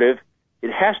lucrative.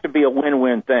 It has to be a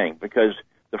win-win thing because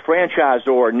the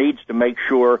franchisor needs to make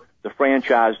sure the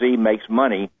franchisee makes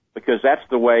money, because that's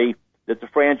the way that the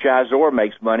franchisor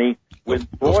makes money with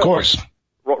royalty. Of course.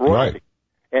 Royalty. Right.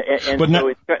 And so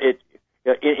it's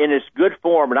in its good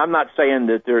form, and I'm not saying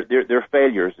that they're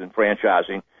failures in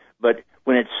franchising, but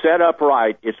when it's set up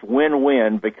right, it's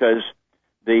win-win because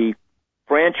the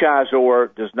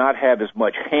franchisor does not have as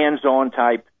much hands-on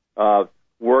type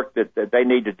work that they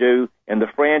need to do, and the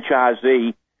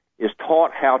franchisee is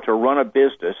taught how to run a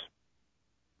business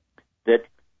that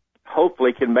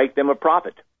hopefully can make them a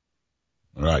profit.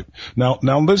 Right. Now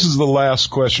this is the last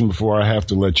question before I have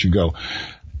to let you go.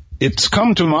 It's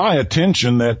come to my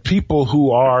attention that people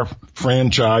who are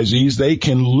franchisees, they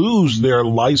can lose their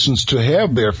license to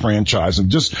have their franchise.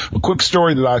 And just a quick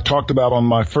story that I talked about on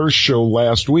my first show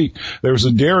last week. There's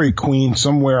a Dairy Queen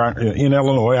somewhere in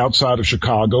Illinois outside of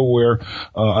Chicago where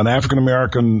an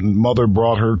African-American mother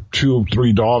brought her 2 or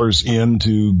 3 daughters in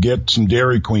to get some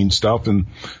Dairy Queen stuff, and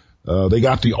they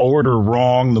got the order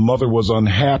wrong. The mother was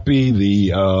unhappy.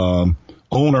 The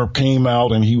owner came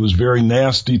out and he was very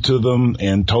nasty to them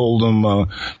and told them,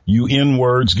 you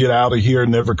N-words, get out of here,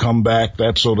 never come back,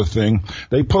 that sort of thing.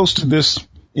 They posted this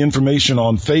information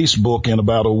on Facebook, and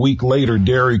about a week later,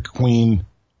 Dairy Queen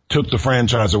took the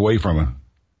franchise away from her.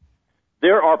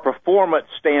 There are performance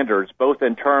standards, both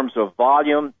in terms of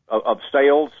volume of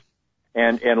sales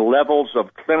and levels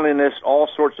of cleanliness, all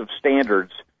sorts of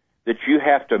standards that you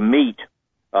have to meet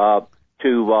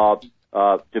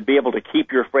to be able to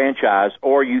keep your franchise,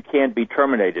 or you can be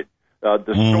terminated.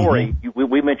 The story,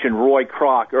 we mentioned Roy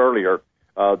Kroc earlier.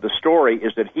 The story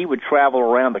is that he would travel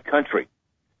around the country,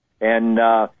 and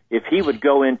if he would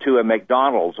go into a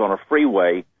McDonald's on a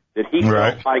freeway that he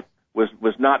felt like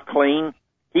was not clean,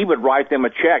 he would write them a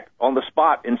check on the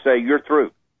spot and say, "You're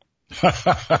through."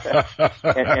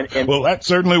 and well, that's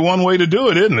certainly one way to do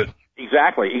it, isn't it?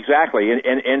 Exactly.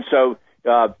 And so,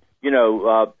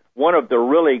 one of the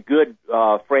really good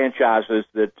franchises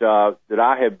that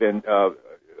I have been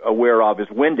aware of is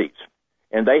Wendy's,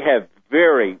 and they have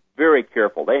very, very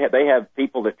careful. They have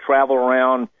people that travel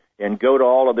around and go to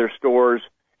all of their stores,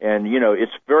 and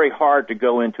it's very hard to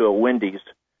go into a Wendy's,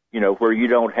 where you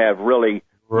don't have really,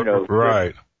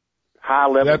 right, high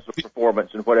levels of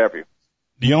performance and whatever.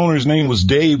 The owner's name was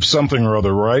Dave something or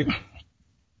other, right?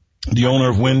 The owner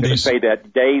of Wendy's. Say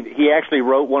that Dave. He actually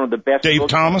wrote one of the best. Dave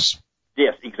books. Thomas.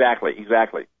 Yes, exactly.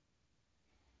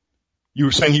 You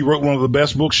were saying he wrote one of the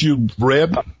best books you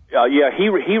read? Yeah,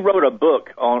 he wrote a book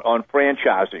on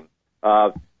franchising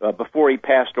before he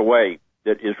passed away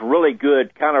that is really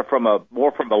good, kind of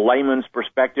more from a layman's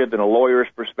perspective than a lawyer's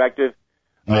perspective.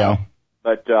 Yeah.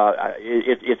 But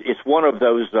it's one of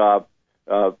those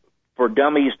for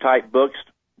dummies type books,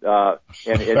 and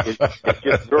it's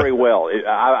just very well.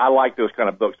 I like those kind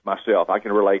of books myself. I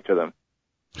can relate to them.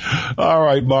 All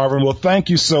right, Marvin. Well, thank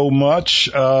you so much.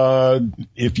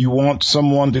 If you want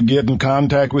someone to get in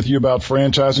contact with you about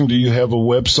franchising, do you have a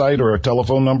website or a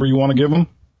telephone number you want to give them?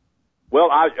 Well,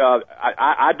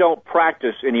 I don't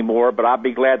practice anymore, but I'd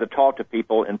be glad to talk to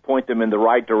people and point them in the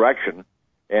right direction.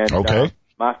 And okay.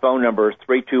 My phone number is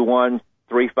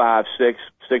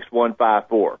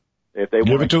 321-356-6154. If they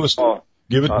give it to us,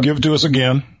 give it to us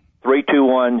again.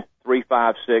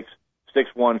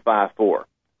 321-356-6154.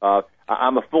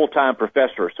 I'm a full-time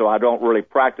professor, so I don't really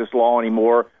practice law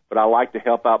anymore, but I like to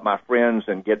help out my friends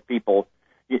and get people.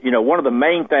 One of the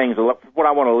main things, what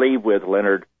I want to leave with,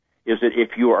 Leonard, is that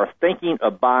if you are thinking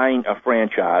of buying a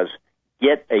franchise,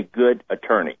 get a good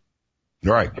attorney.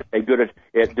 Right.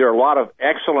 There are a lot of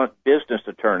excellent business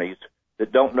attorneys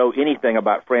that don't know anything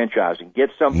about franchising.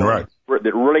 Get someone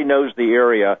that really knows the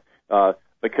area,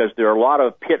 because there are a lot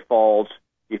of pitfalls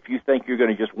if you think you're going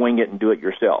to just wing it and do it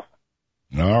yourself.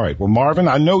 All right. Well, Marvin,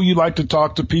 I know you like to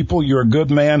talk to people. You're a good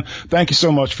man. Thank you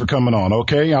so much for coming on,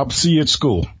 okay? I'll see you at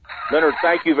school. Leonard,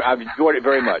 thank you. I've enjoyed it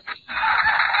very much.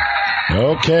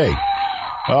 Okay.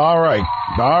 All right.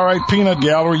 Peanut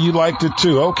Gallery, you liked it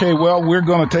too. Okay, well, we're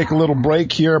going to take a little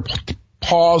break here.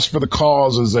 Pause for the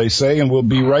cause, as they say, and we'll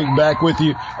be right back with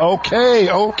you.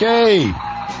 Okay.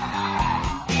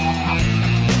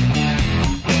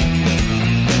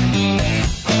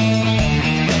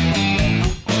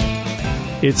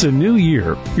 It's a new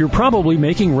year. You're probably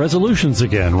making resolutions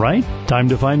again, right? Time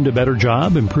to find a better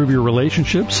job, improve your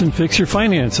relationships, and fix your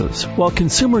finances. Well,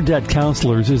 Consumer Debt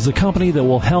Counselors is the company that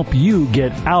will help you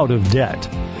get out of debt.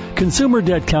 Consumer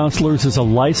Debt Counselors is a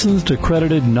licensed,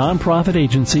 accredited nonprofit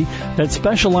agency that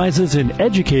specializes in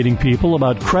educating people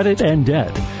about credit and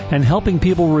debt and helping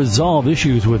people resolve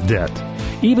issues with debt,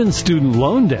 even student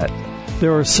loan debt.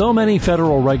 There are so many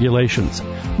federal regulations.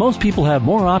 Most people have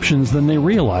more options than they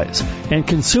realize, and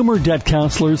Consumer Debt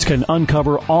Counselors can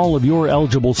uncover all of your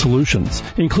eligible solutions,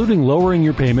 including lowering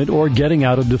your payment or getting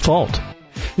out of default.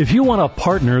 If you want a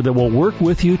partner that will work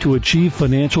with you to achieve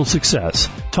financial success,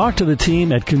 talk to the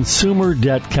team at Consumer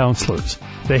Debt Counselors.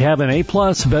 They have an A+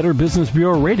 Better Business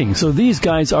Bureau rating, so these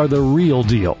guys are the real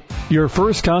deal. Your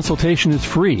first consultation is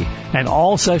free, and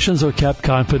all sessions are kept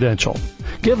confidential.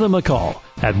 Give them a call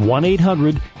at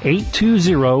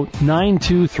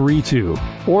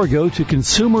 1-800-820-9232 or go to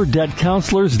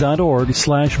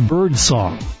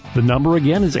consumerdebtcounselors.org/birdsong. The number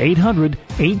again is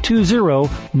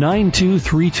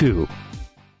 800-820-9232.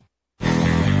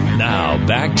 Now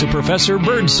back to Professor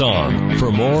Birdsong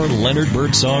for more Leonard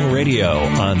Birdsong Radio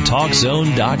on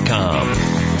TalkZone.com.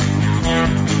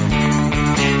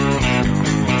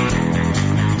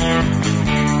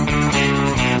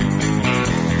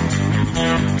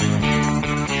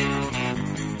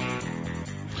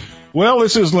 Well,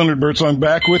 this is Leonard Birdsong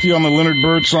back with you on the Leonard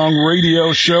Birdsong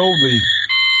Radio Show. The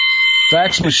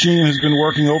fax machine has been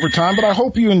working overtime, but I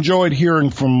hope you enjoyed hearing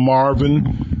from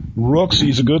Marvin Rooks.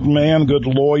 He's a good man, good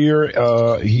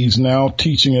lawyer. He's now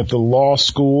teaching at the law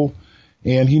school,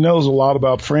 and he knows a lot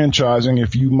about franchising.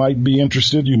 If you might be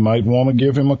interested, you might want to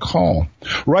give him a call.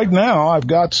 Right now, I've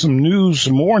got some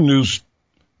more news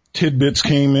tidbits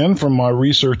came in from my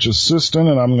research assistant,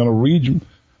 and I'm going to read them.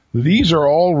 These are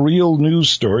all real news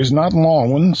stories, not long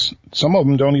ones. Some of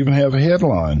them don't even have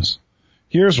headlines.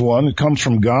 Here's one. It comes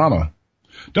from Ghana.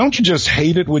 Don't you just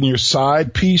hate it when your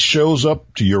side piece shows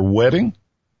up to your wedding?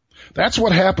 That's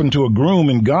what happened to a groom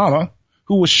in Ghana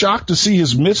who was shocked to see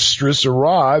his mistress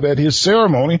arrive at his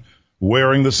ceremony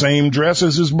wearing the same dress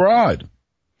as his bride.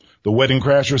 The wedding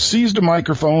crasher seized a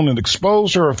microphone and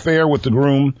exposed her affair with the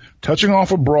groom, touching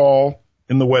off a brawl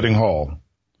in the wedding hall.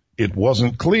 It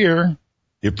wasn't clear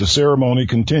if the ceremony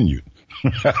continued.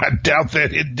 I doubt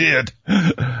that it did.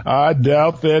 I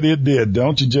doubt that it did.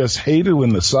 Don't you just hate it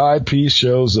when the side piece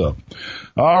shows up?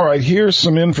 All right, here's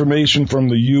some information from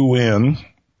the UN.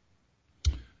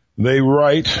 They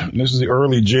write, this is the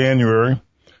early January,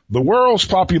 the world's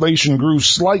population grew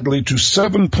slightly to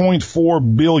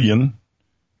 7.4 billion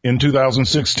in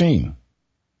 2016,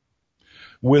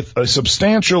 with a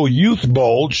substantial youth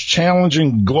bulge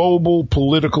challenging global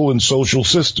political and social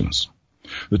systems.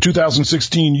 The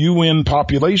 2016 UN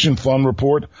Population Fund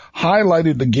report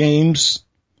highlighted the gains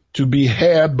to be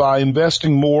had by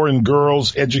investing more in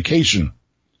girls' education.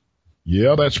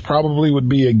 Yeah, that's probably would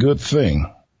be a good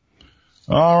thing.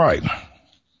 All right.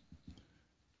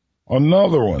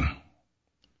 Another one.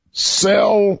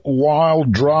 Sell while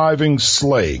driving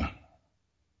sleigh.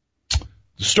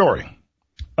 The story.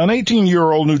 An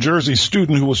 18-year-old New Jersey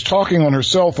student who was talking on her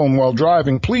cell phone while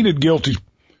driving pleaded guilty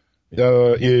at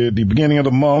the beginning of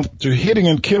the month to hitting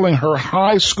and killing her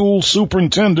high school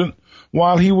superintendent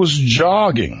while he was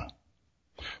jogging.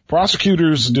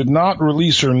 Prosecutors did not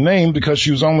release her name because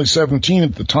she was only 17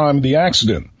 at the time of the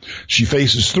accident. She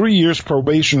faces 3 years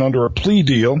probation under a plea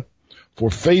deal for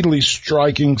fatally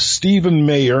striking Stephen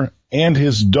Mayer and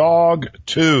his dog,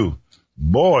 too.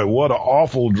 Boy, what an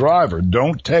awful driver.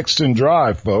 Don't text and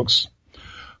drive, folks.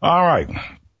 All right.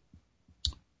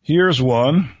 Here's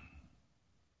one.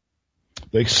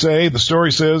 They say, the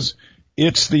story says,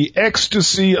 it's the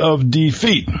ecstasy of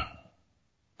defeat.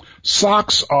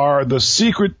 Socks are the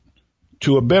secret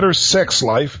to a better sex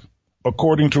life,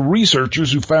 according to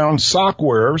researchers who found sock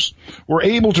wearers were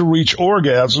able to reach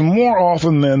orgasm more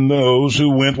often than those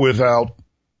who went without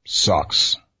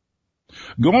socks.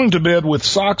 Going to bed with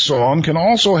socks on can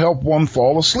also help one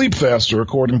fall asleep faster,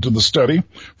 according to the study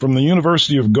from the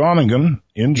University of Groningen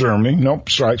in Germany. Nope,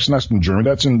 strikes, that's in Germany,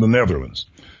 that's in the Netherlands.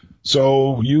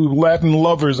 So you Latin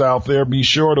lovers out there, be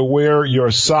sure to wear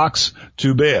your socks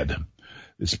to bed.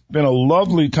 It's been a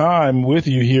lovely time with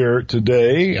you here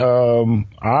today.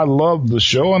 I love the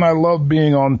show and I love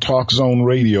being on Talk Zone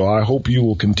Radio. I hope you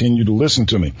will continue to listen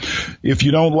to me. If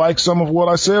you don't like some of what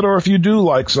I said, or if you do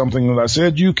like something that I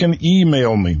said, you can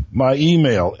email me. My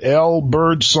email,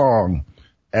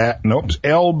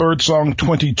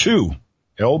 lbirdsong22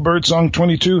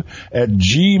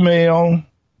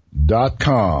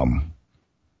 lbirdsong22@gmail.com.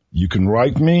 You can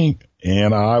write me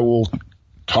and I will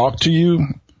talk to you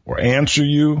or answer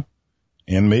you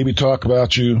and maybe talk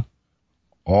about you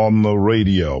on the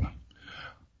radio.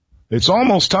 It's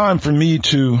almost time for me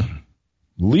to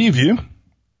leave you,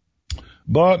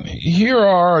 but here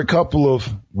are a couple of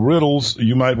riddles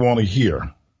you might want to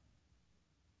hear.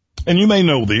 And you may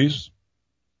know these,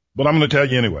 but I'm going to tell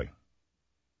you anyway.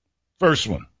 First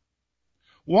one.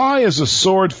 Why is a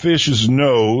swordfish's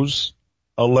nose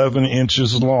 11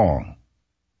 inches long?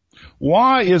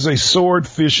 Why is a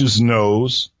swordfish's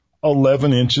nose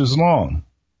 11 inches long?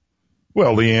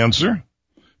 Well, the answer,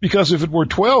 because if it were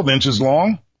 12 inches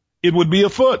long, it would be a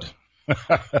foot.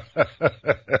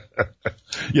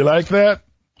 You like that?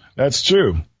 That's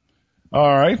true.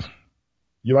 All right.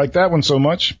 You like that one so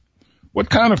much? What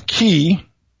kind of key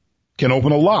can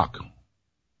open a lock?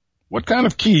 What kind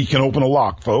of key can open a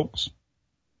lock, folks?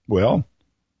 Well,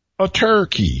 a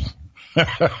turkey.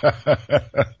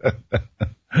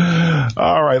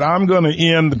 All right, I'm going to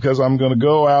end because I'm going to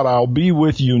go out. I'll be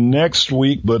with you next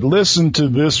week, but listen to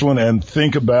this one and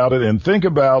think about it and think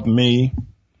about me.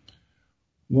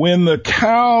 When the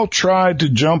cow tried to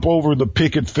jump over the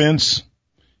picket fence,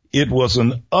 it was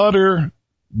an utter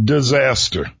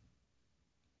disaster.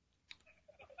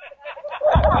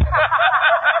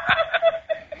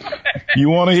 You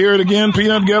want to hear it again,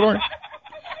 Peanut Gallery?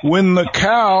 When the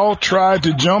cow tried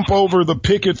to jump over the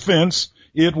picket fence,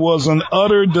 it was an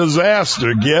utter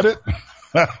disaster. Get it?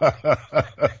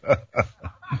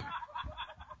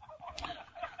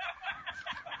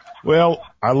 Well,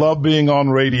 I love being on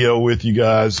radio with you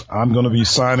guys. I'm going to be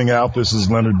signing out. This is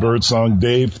Leonard Birdsong.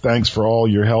 Dave, thanks for all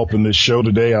your help in this show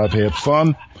today. I've had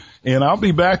fun. And I'll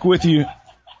be back with you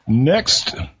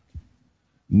next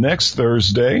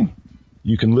Thursday.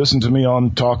 You can listen to me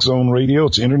on Talk Zone Radio.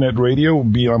 It's internet radio.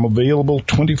 I'm available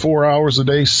 24 hours a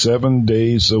day, 7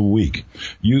 days a week.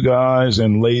 You guys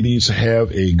and ladies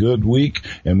have a good week.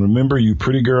 And remember, you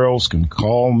pretty girls can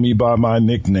call me by my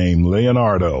nickname,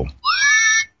 Leonardo.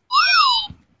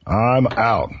 I'm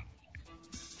out.